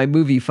buried my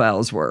movie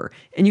files were,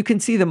 and you can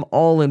see them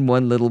all in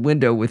one little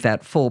window with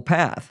that full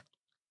path.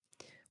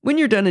 When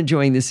you're done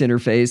enjoying this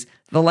interface,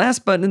 the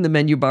last button in the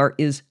menu bar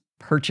is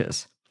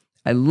Purchase.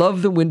 I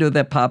love the window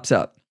that pops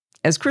up.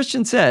 As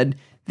Christian said,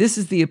 this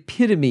is the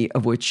epitome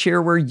of what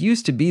shareware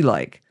used to be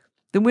like.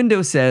 The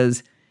window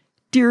says,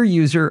 "Dear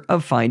user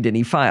of Find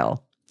Any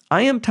File,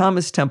 I am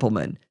Thomas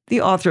Templeman,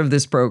 the author of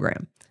this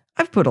program.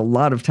 I've put a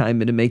lot of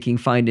time into making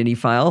Find Any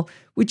File,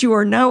 which you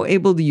are now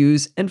able to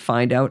use and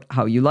find out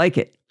how you like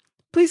it.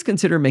 Please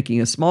consider making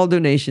a small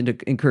donation to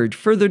encourage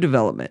further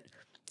development.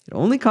 It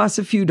only costs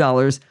a few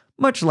dollars,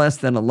 much less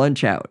than a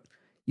lunch out.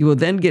 You will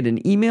then get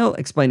an email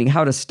explaining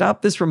how to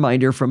stop this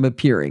reminder from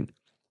appearing.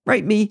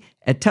 Write me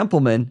at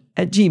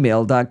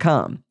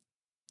templeman@gmail.com.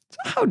 So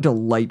how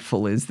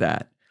delightful is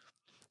that?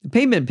 The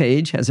payment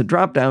page has a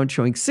drop-down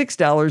showing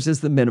 $6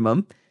 as the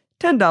minimum,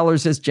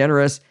 $10 is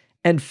generous,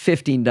 and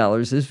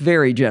 $15 is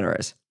very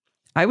generous.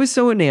 I was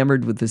so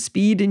enamored with the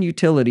speed and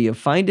utility of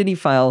Find Any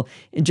File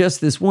in just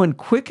this one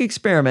quick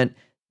experiment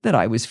that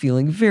I was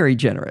feeling very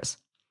generous.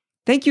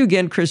 Thank you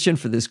again, Christian,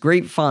 for this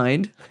great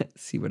find.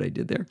 See what I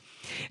did there?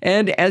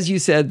 And as you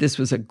said, this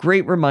was a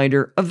great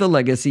reminder of the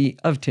legacy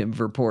of Tim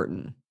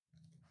Verpoorten.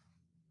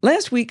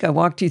 Last week, I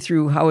walked you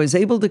through how I was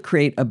able to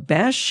create a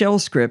bash shell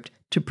script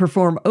to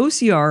perform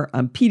OCR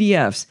on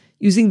PDFs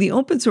using the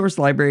open source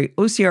library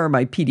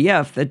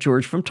OCRMyPDF that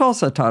George from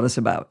Tulsa taught us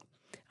about.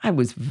 I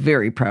was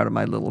very proud of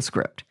my little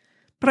script,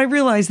 but I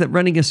realized that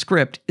running a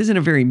script isn't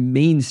a very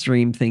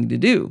mainstream thing to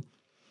do.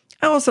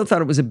 I also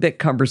thought it was a bit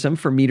cumbersome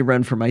for me to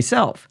run for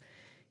myself.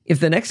 If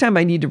the next time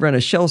I need to run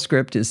a shell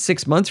script is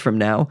 6 months from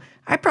now,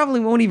 I probably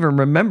won't even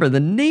remember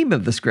the name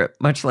of the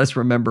script, much less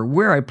remember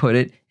where I put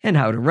it and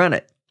how to run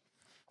it.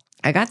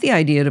 I got the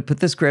idea to put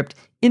the script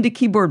into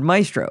Keyboard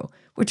Maestro,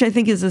 which I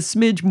think is a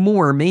smidge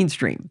more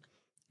mainstream.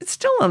 It's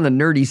still on the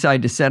nerdy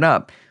side to set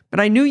up, but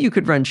I knew you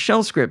could run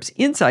shell scripts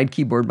inside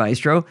Keyboard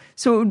Maestro,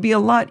 so it would be a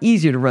lot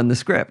easier to run the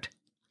script.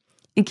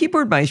 In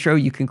Keyboard Maestro,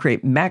 you can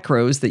create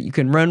macros that you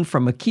can run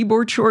from a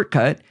keyboard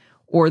shortcut,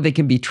 or they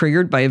can be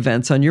triggered by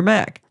events on your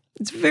Mac.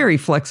 It's very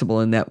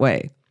flexible in that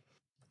way.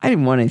 I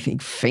didn't want anything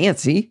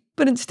fancy,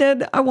 but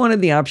instead I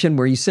wanted the option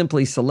where you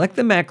simply select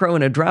the macro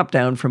in a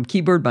dropdown from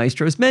Keyboard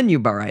Maestro's menu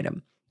bar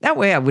item. That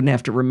way I wouldn't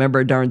have to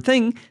remember a darn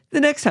thing the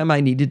next time I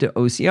needed to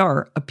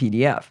OCR a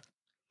PDF.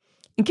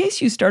 In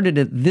case you started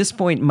at this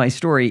point in my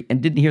story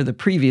and didn't hear the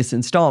previous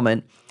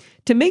installment,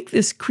 to make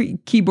this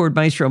Keyboard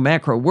Maestro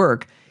macro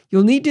work,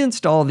 you'll need to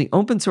install the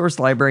open source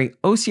library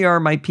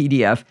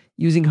OCRMyPDF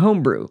using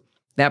Homebrew.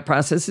 That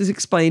process is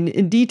explained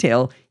in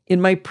detail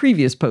in my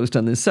previous post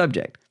on this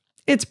subject.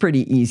 It's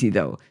pretty easy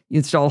though. You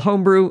install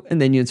Homebrew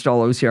and then you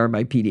install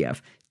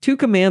OCRMyPDF. 2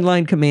 command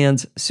line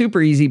commands,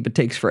 super easy, but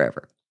takes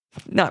forever.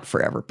 Not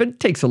forever, but it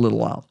takes a little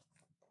while.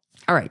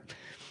 All right,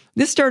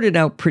 this started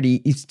out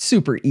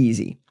super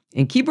easy.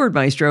 In Keyboard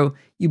Maestro,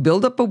 you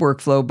build up a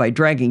workflow by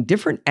dragging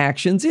different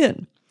actions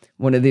in.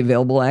 One of the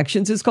available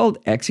actions is called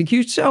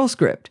Execute Shell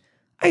Script.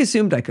 I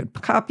assumed I could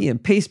copy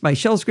and paste my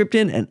shell script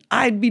in and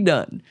I'd be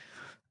done.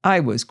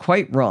 I was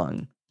quite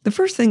wrong. The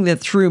first thing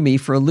that threw me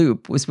for a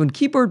loop was when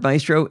Keyboard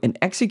Maestro, in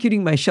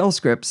executing my shell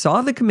script,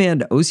 saw the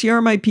command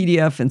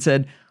OCRMyPDF and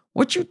said,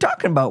 "What you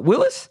talking about,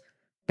 Willis?"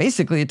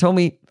 Basically, it told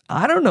me,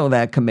 I don't know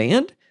that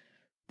command.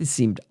 This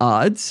seemed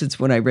odd, since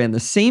when I ran the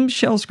same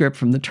shell script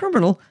from the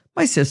terminal,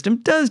 my system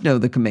does know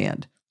the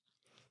command.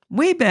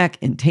 Way back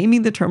in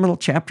Taming the Terminal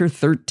Chapter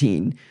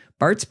 13,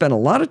 Bart spent a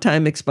lot of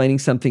time explaining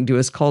something to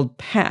us called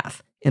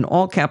path, in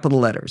all capital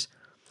letters.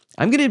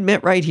 I'm going to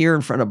admit right here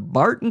in front of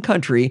Bart and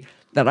Country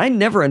that I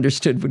never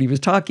understood what he was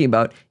talking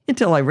about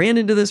until I ran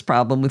into this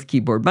problem with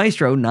Keyboard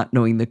Maestro not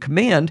knowing the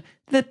command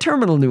that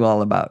Terminal knew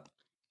all about.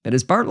 But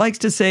as Bart likes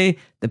to say,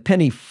 the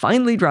penny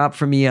finally dropped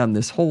for me on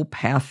this whole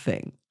path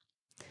thing.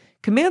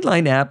 Command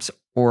line apps,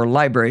 or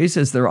libraries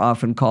as they're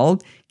often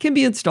called, can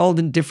be installed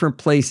in different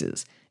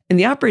places, and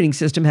the operating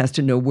system has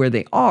to know where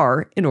they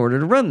are in order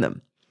to run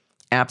them.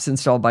 Apps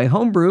installed by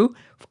Homebrew,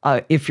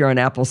 if you're on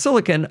Apple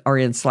Silicon, are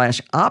in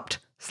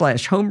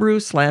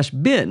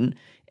 /opt/homebrew/bin,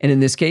 and in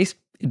this case,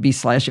 it'd be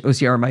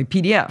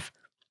 /OCRMyPDF.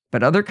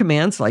 But other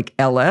commands like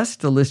ls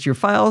to list your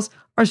files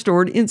are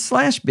stored in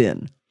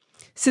 /bin.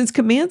 Since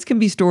commands can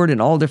be stored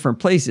in all different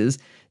places,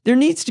 there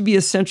needs to be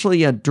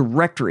essentially a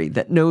directory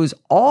that knows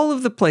all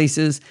of the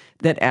places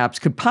that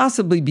apps could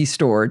possibly be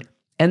stored,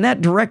 and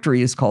that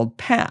directory is called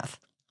path.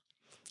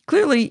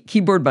 Clearly,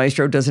 Keyboard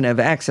Maestro doesn't have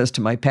access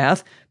to my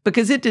path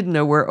because it didn't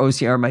know where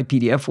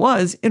OCRMyPDF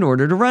was in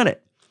order to run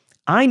it.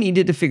 I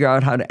needed to figure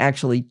out how to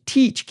actually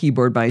teach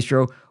Keyboard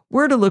Maestro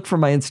where to look for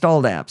my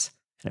installed apps,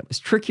 and it was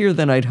trickier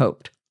than I'd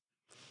hoped.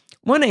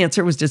 One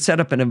answer was to set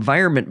up an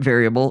environment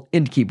variable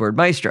in Keyboard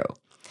Maestro.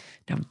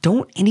 Now,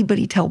 don't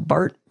anybody tell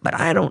Bart, but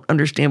I don't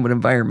understand what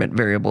environment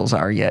variables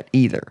are yet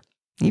either,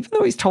 even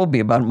though he's told me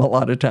about them a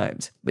lot of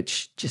times, but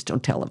just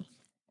don't tell him.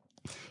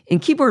 In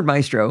Keyboard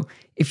Maestro,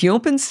 if you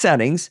open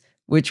Settings,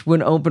 which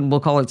when open will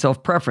call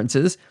itself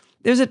Preferences,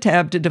 there's a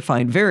tab to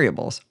define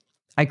variables.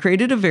 I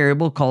created a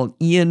variable called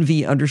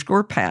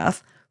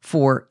env_path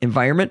for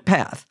environment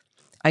path.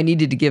 I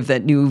needed to give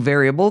that new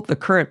variable the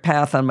current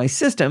path on my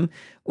system,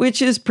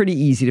 which is pretty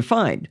easy to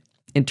find.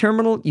 In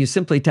Terminal, you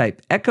simply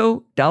type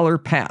echo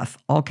 $path,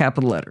 all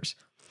capital letters.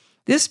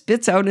 This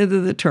spits out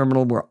into the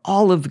terminal where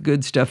all of the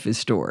good stuff is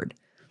stored.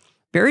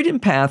 Buried in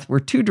path were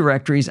 2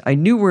 directories I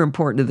knew were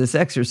important to this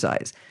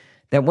exercise.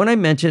 That one I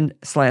mentioned,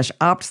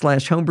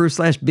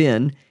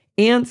 /opt/homebrew/bin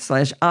and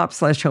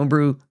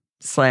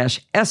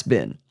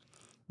 /opt/homebrew/sbin.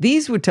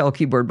 These would tell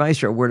Keyboard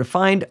Maestro where to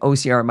find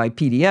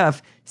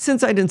OCRMyPDF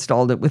since I'd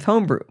installed it with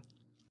Homebrew.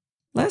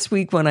 Last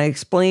week when I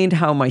explained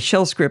how my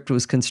shell script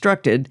was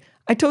constructed,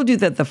 I told you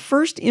that the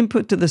first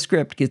input to the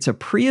script gets a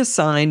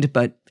pre-assigned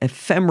but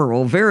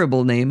ephemeral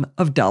variable name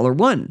of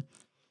 $1.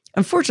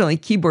 Unfortunately,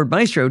 Keyboard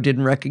Maestro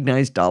didn't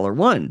recognize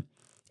 $1.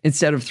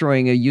 Instead of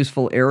throwing a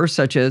useful error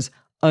such as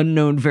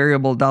unknown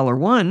variable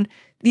 $1,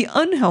 the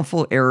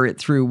unhelpful error it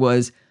threw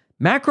was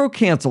macro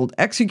canceled,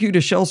 execute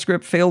a shell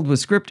script failed with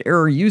script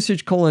error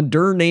usage :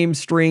 dir name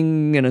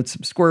string and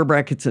some square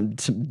brackets and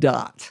some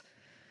dots.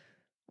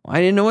 Well, I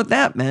didn't know what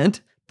that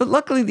meant, but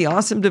luckily the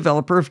awesome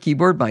developer of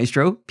Keyboard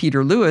Maestro,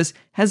 Peter Lewis,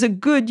 has a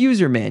good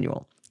user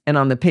manual. And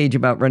on the page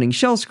about running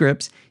shell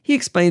scripts, he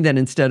explained that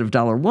instead of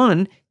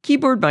 $1,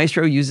 Keyboard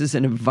Maestro uses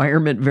an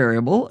environment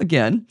variable,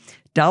 again,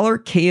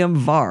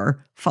 $kmvar,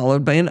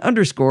 followed by an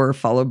underscore,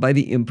 followed by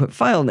the input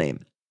file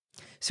name.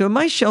 So in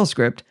my shell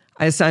script,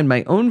 I assigned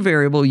my own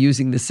variable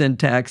using the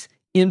syntax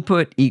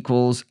input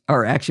equals,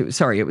 or actually,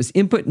 sorry, it was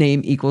input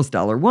name equals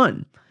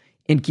 $1.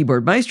 In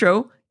Keyboard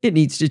Maestro, it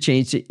needs to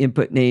change to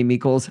input name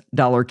equals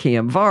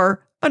 $kmvar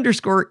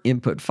underscore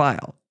input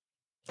file.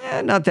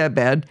 Not that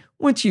bad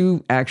once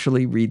you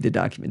actually read the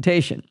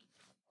documentation.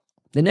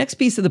 The next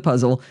piece of the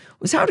puzzle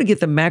was how to get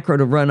the macro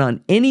to run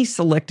on any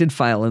selected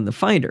file in the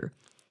Finder.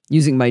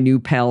 Using my new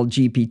pal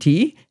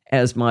GPT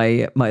as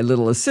my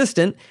little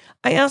assistant,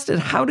 I asked it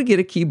how to get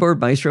a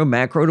Keyboard Maestro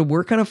macro to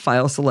work on a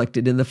file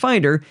selected in the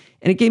Finder,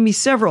 and it gave me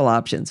several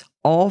options,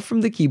 all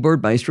from the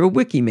Keyboard Maestro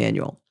wiki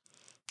manual.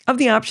 Of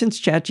the options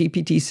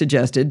ChatGPT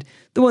suggested,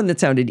 the one that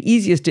sounded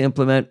easiest to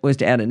implement was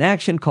to add an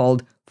action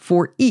called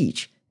for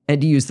each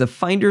and to use the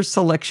Finder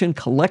Selection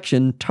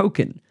Collection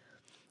token.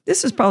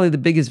 This is probably the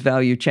biggest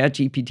value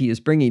ChatGPT is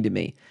bringing to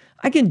me.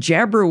 I can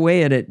jabber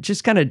away at it,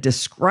 just kind of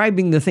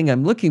describing the thing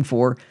I'm looking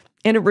for,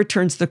 and it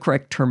returns the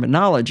correct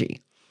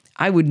terminology.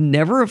 I would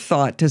never have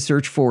thought to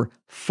search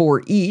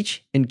for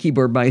each in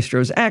Keyboard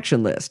Maestro's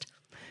action list.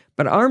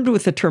 But armed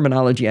with the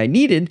terminology I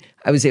needed,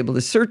 I was able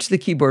to search the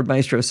Keyboard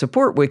Maestro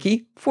support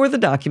wiki for the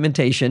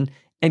documentation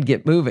and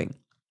get moving.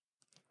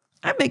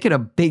 I'm making a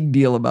big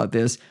deal about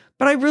this,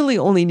 but I really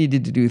only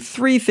needed to do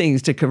 3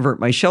 things to convert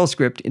my shell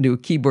script into a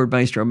Keyboard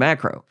Maestro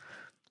macro.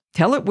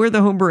 Tell it where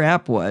the Homebrew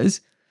app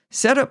was,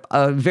 set up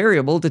a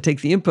variable to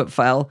take the input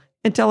file,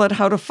 and tell it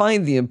how to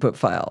find the input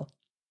file.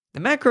 The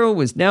macro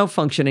was now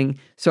functioning,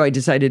 so I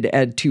decided to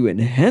add 2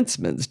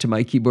 enhancements to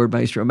my Keyboard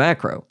Maestro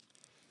macro.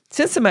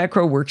 Since the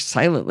macro works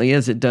silently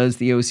as it does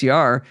the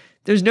OCR,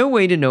 there's no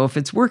way to know if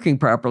it's working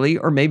properly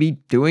or maybe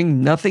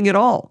doing nothing at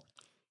all.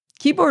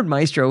 Keyboard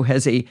Maestro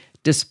has a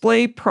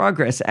display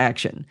progress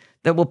action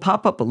that will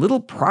pop up a little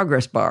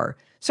progress bar,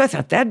 so I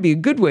thought that'd be a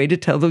good way to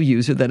tell the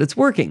user that it's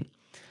working.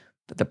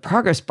 But the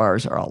progress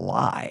bars are a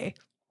lie.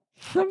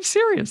 I'm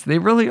serious, they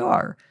really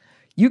are.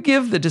 You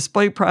give the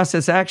display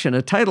process action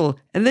a title,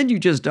 and then you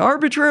just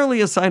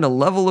arbitrarily assign a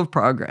level of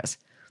progress.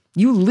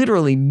 You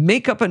literally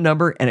make up a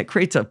number, and it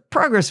creates a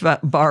progress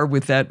bar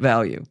with that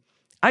value.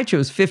 I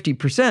chose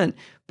 50%,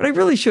 but I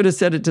really should have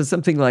set it to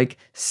something like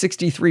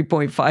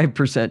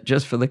 63.5%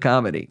 just for the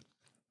comedy.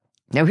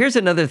 Now, here's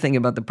another thing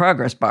about the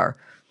progress bar.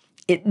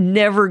 It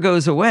never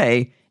goes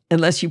away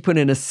unless you put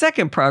in a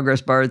second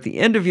progress bar at the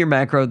end of your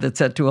macro that's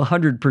set to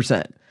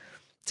 100%.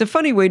 It's a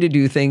funny way to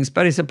do things,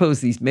 but I suppose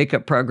these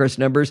make-up progress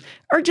numbers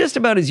are just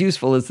about as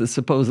useful as the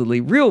supposedly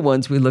real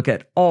ones we look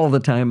at all the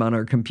time on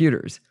our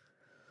computers.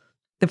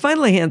 The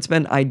final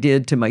enhancement I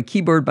did to my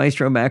Keyboard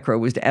Maestro macro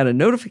was to add a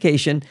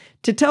notification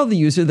to tell the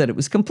user that it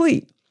was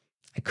complete.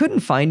 I couldn't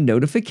find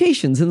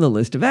notifications in the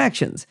list of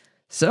actions,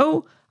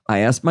 so I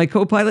asked my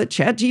co-pilot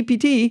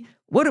ChatGPT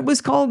what it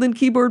was called in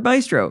Keyboard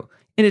Maestro,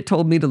 and it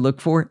told me to look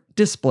for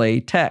display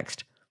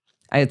text.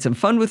 I had some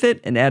fun with it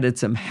and added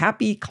some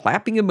happy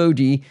clapping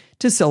emoji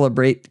to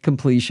celebrate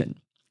completion.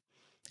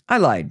 I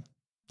lied.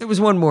 There was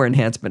one more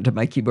enhancement to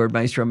my Keyboard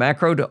Maestro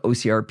macro to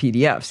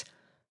OCRPDFs.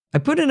 I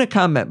put in a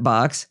comment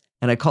box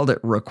and I called it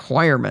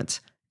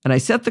requirements, and I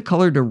set the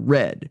color to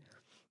red.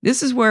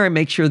 This is where I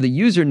make sure the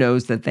user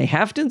knows that they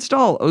have to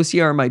install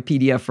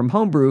OCRMyPDF from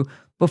Homebrew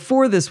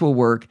before this will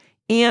work,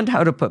 and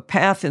how to put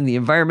path in the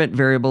environment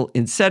variable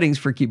in settings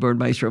for Keyboard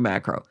Maestro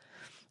macro.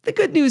 The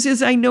good news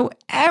is I know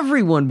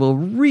everyone will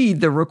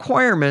read the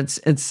requirements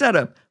and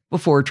setup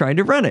before trying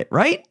to run it,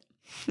 right?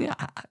 Yeah,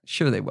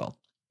 sure they will.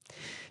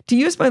 To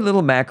use my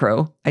little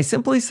macro, I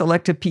simply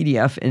select a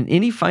PDF in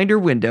any Finder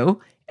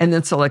window and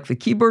then select the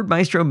Keyboard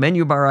Maestro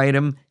menu bar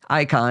item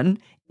icon,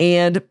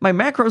 and my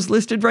macro is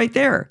listed right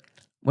there.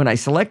 When I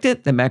select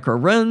it, the macro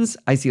runs,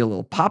 I see a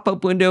little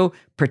pop-up window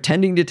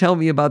pretending to tell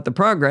me about the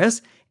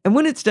progress, and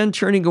when it's done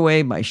churning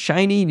away, my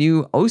shiny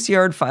new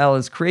OCR file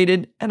is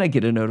created and I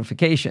get a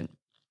notification.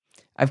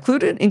 I've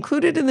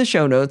included in the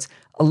show notes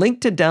a link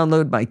to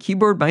download my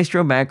Keyboard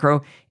Maestro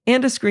macro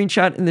and a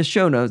screenshot in the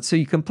show notes so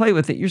you can play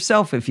with it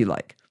yourself if you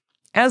like.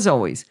 As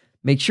always,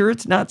 make sure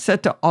it's not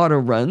set to auto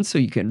run so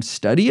you can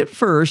study it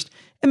first,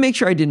 and make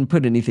sure I didn't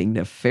put anything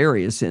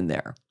nefarious in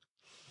there.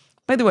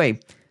 By the way,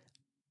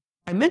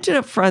 I mentioned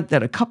up front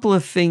that a couple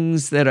of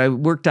things that I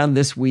worked on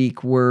this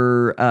week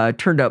were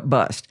turned up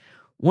bust.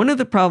 One of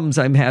the problems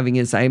I'm having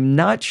is I'm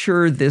not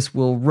sure this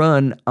will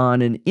run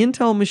on an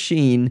Intel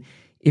machine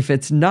if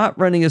it's not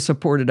running a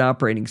supported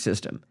operating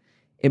system.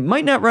 It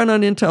might not run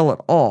on Intel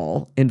at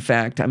all. In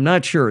fact, I'm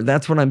not sure.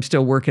 That's what I'm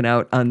still working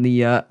out on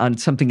on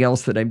something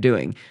else that I'm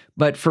doing.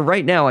 But for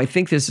right now, I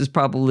think this is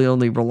probably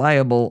only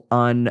reliable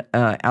on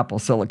Apple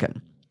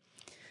Silicon.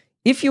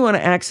 If you want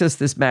to access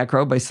this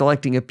macro by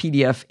selecting a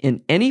PDF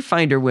in any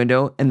Finder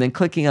window and then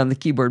clicking on the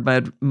Keyboard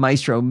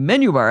Maestro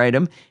menu bar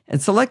item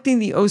and selecting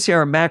the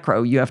OCR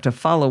macro, you have to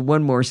follow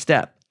one more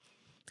step.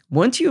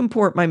 Once you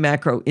import my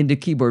macro into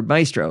Keyboard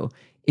Maestro,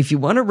 if you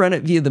want to run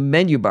it via the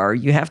menu bar,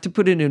 you have to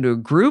put it into a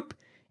group,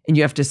 and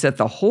you have to set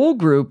the whole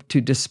group to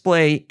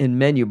display in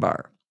menu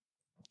bar.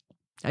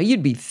 Now,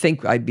 you'd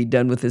think I'd be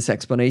done with this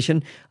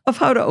explanation of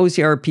how to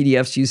OCR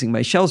PDFs using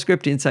my shell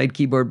script inside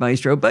Keyboard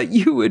Maestro, but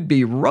you would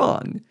be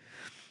wrong.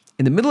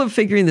 In the middle of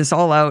figuring this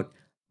all out,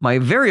 my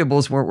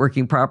variables weren't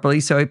working properly,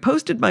 so I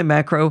posted my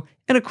macro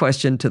and a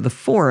question to the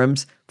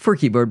forums for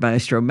Keyboard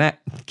Maestro.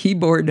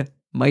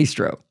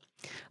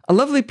 A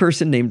lovely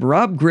person named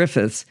Rob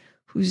Griffiths,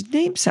 whose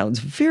name sounds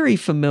very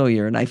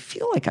familiar, and I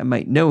feel like I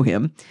might know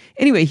him.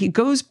 Anyway, he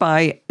goes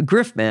by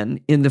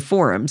Griffman in the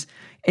forums,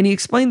 and he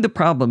explained the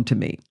problem to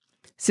me.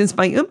 Since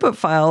my input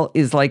file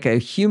is like a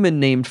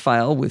human-named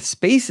file with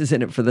spaces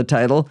in it for the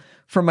title,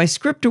 for my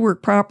script to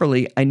work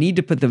properly, I need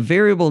to put the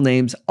variable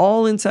names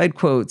all inside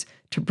quotes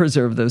to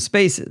preserve those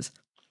spaces.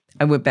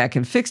 I went back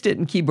and fixed it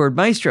in Keyboard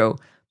Maestro,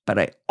 but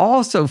I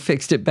also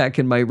fixed it back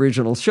in my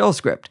original shell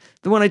script.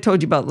 The one I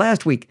told you about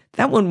last week,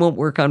 that one won't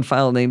work on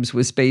file names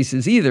with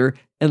spaces either,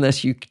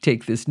 unless you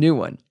take this new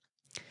one.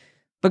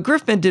 But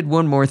Griffman did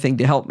one more thing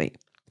to help me.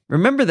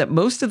 Remember that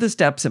most of the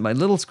steps in my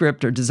little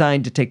script are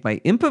designed to take my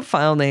input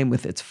file name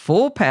with its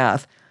full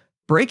path,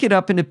 break it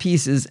up into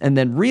pieces, and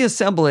then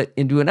reassemble it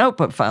into an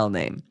output file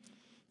name.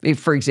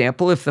 For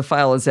example, if the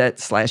file is at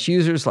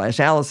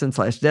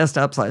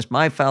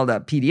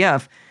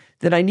 /user/allison/desktop/myfile.pdf,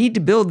 then I need to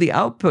build the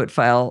output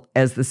file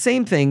as the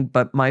same thing,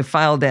 but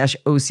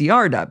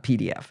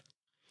myfile-ocr.pdf.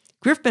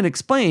 Griffman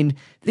explained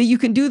that you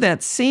can do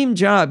that same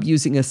job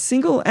using a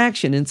single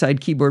action inside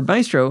Keyboard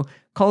Maestro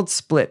called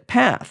split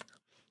path.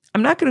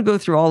 I'm not going to go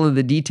through all of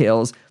the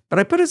details, but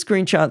I put a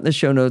screenshot in the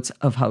show notes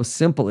of how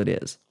simple it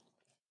is.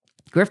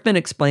 Griffman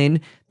explained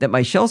that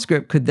my shell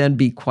script could then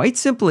be quite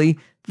simply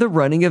the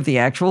running of the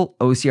actual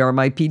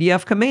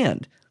OCRMyPDF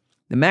command.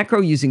 The macro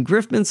using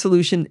Griffman's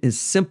solution is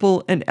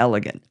simple and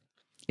elegant.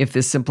 If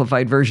this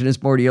simplified version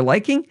is more to your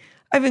liking,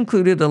 I've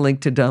included a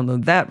link to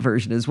download that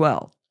version as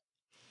well.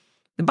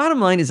 The bottom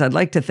line is I'd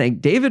like to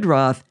thank David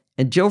Roth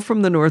and Jill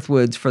from the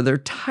Northwoods for their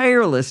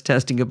tireless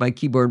testing of my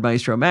Keyboard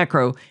Maestro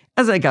macro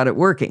as I got it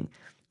working.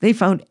 They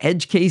found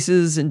edge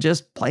cases and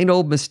just plain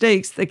old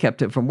mistakes that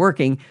kept it from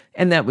working,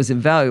 and that was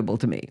invaluable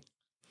to me.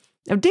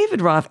 Now,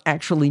 David Roth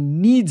actually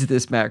needs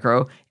this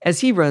macro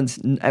as he runs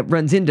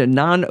into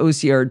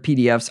non-OCR'd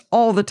PDFs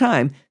all the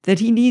time that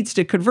he needs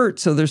to convert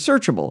so they're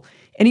searchable,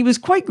 and he was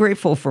quite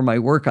grateful for my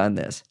work on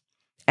this.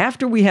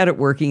 After we had it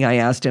working, I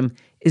asked him,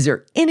 "Is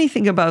there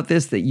anything about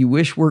this that you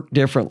wish worked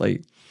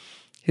differently?"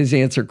 His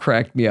answer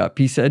cracked me up.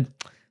 He said,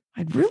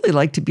 "I'd really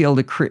like to be able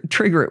to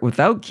trigger it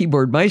without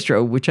Keyboard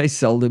Maestro, which I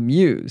seldom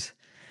use."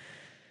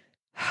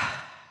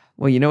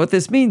 Well, you know what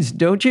this means,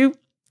 don't you?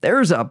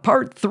 There's a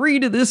part 3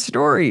 to this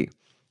story.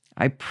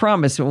 I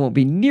promise it won't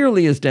be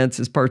nearly as dense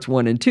as parts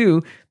 1 and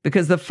 2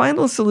 because the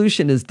final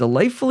solution is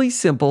delightfully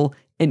simple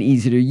and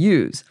easy to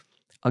use.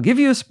 I'll give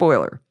you a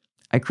spoiler.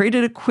 I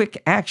created a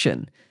quick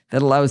action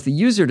that allows the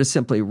user to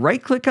simply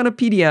right-click on a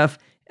PDF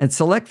and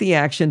select the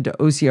action to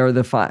OCR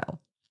the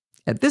file.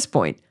 At this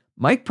point,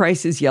 Mike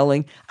Price is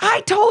yelling, "I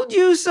told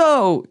you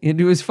so!"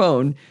 into his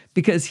phone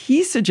because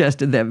he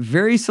suggested that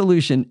very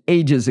solution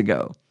ages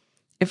ago.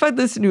 If I'd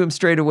listened to him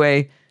straight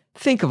away,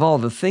 think of all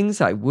the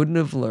things I wouldn't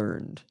have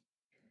learned.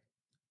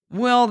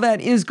 Well, that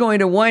is going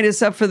to wind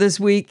us up for this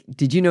week.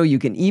 Did you know you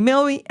can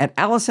email me at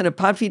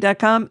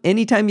allison@podfeet.com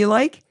anytime you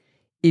like?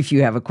 If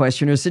you have a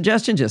question or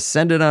suggestion, just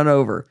send it on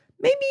over.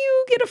 Maybe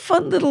you get a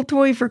fun little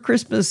toy for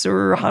Christmas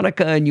or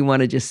Hanukkah and you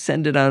want to just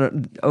send it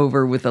on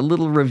over with a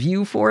little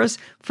review for us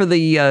for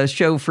the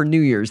show for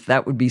New Year's.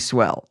 That would be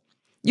swell.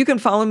 You can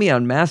follow me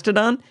on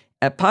Mastodon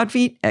at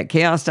podfeet at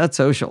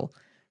chaos.social.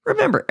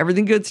 Remember,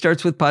 everything good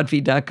starts with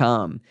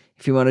podfeet.com.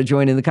 If you want to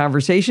join in the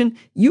conversation,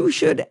 you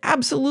should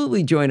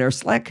absolutely join our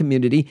Slack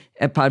community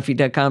at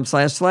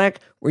podfeet.com/Slack,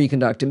 where you can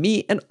talk to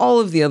me and all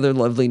of the other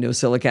lovely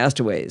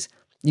NosillaCastaways.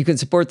 You can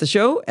support the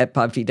show at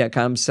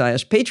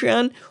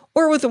podfeet.com/Patreon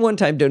or with a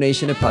one-time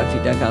donation at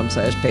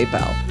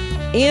podfeet.com/PayPal.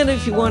 And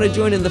if you want to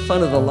join in the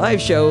fun of the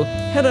live show,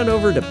 head on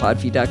over to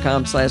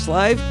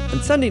podfeet.com/live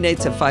on Sunday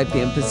nights at 5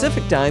 p.m.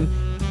 Pacific time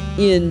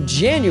in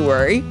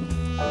January.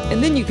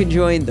 And then you can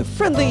join the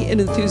friendly and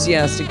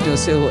enthusiastic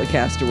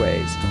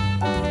NosillaCastaways.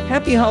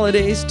 Happy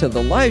holidays to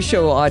the live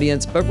show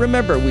audience, but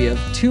remember, we have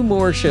 2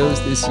 more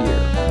shows this year.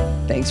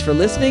 Thanks for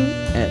listening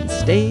and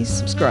stay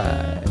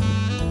subscribed.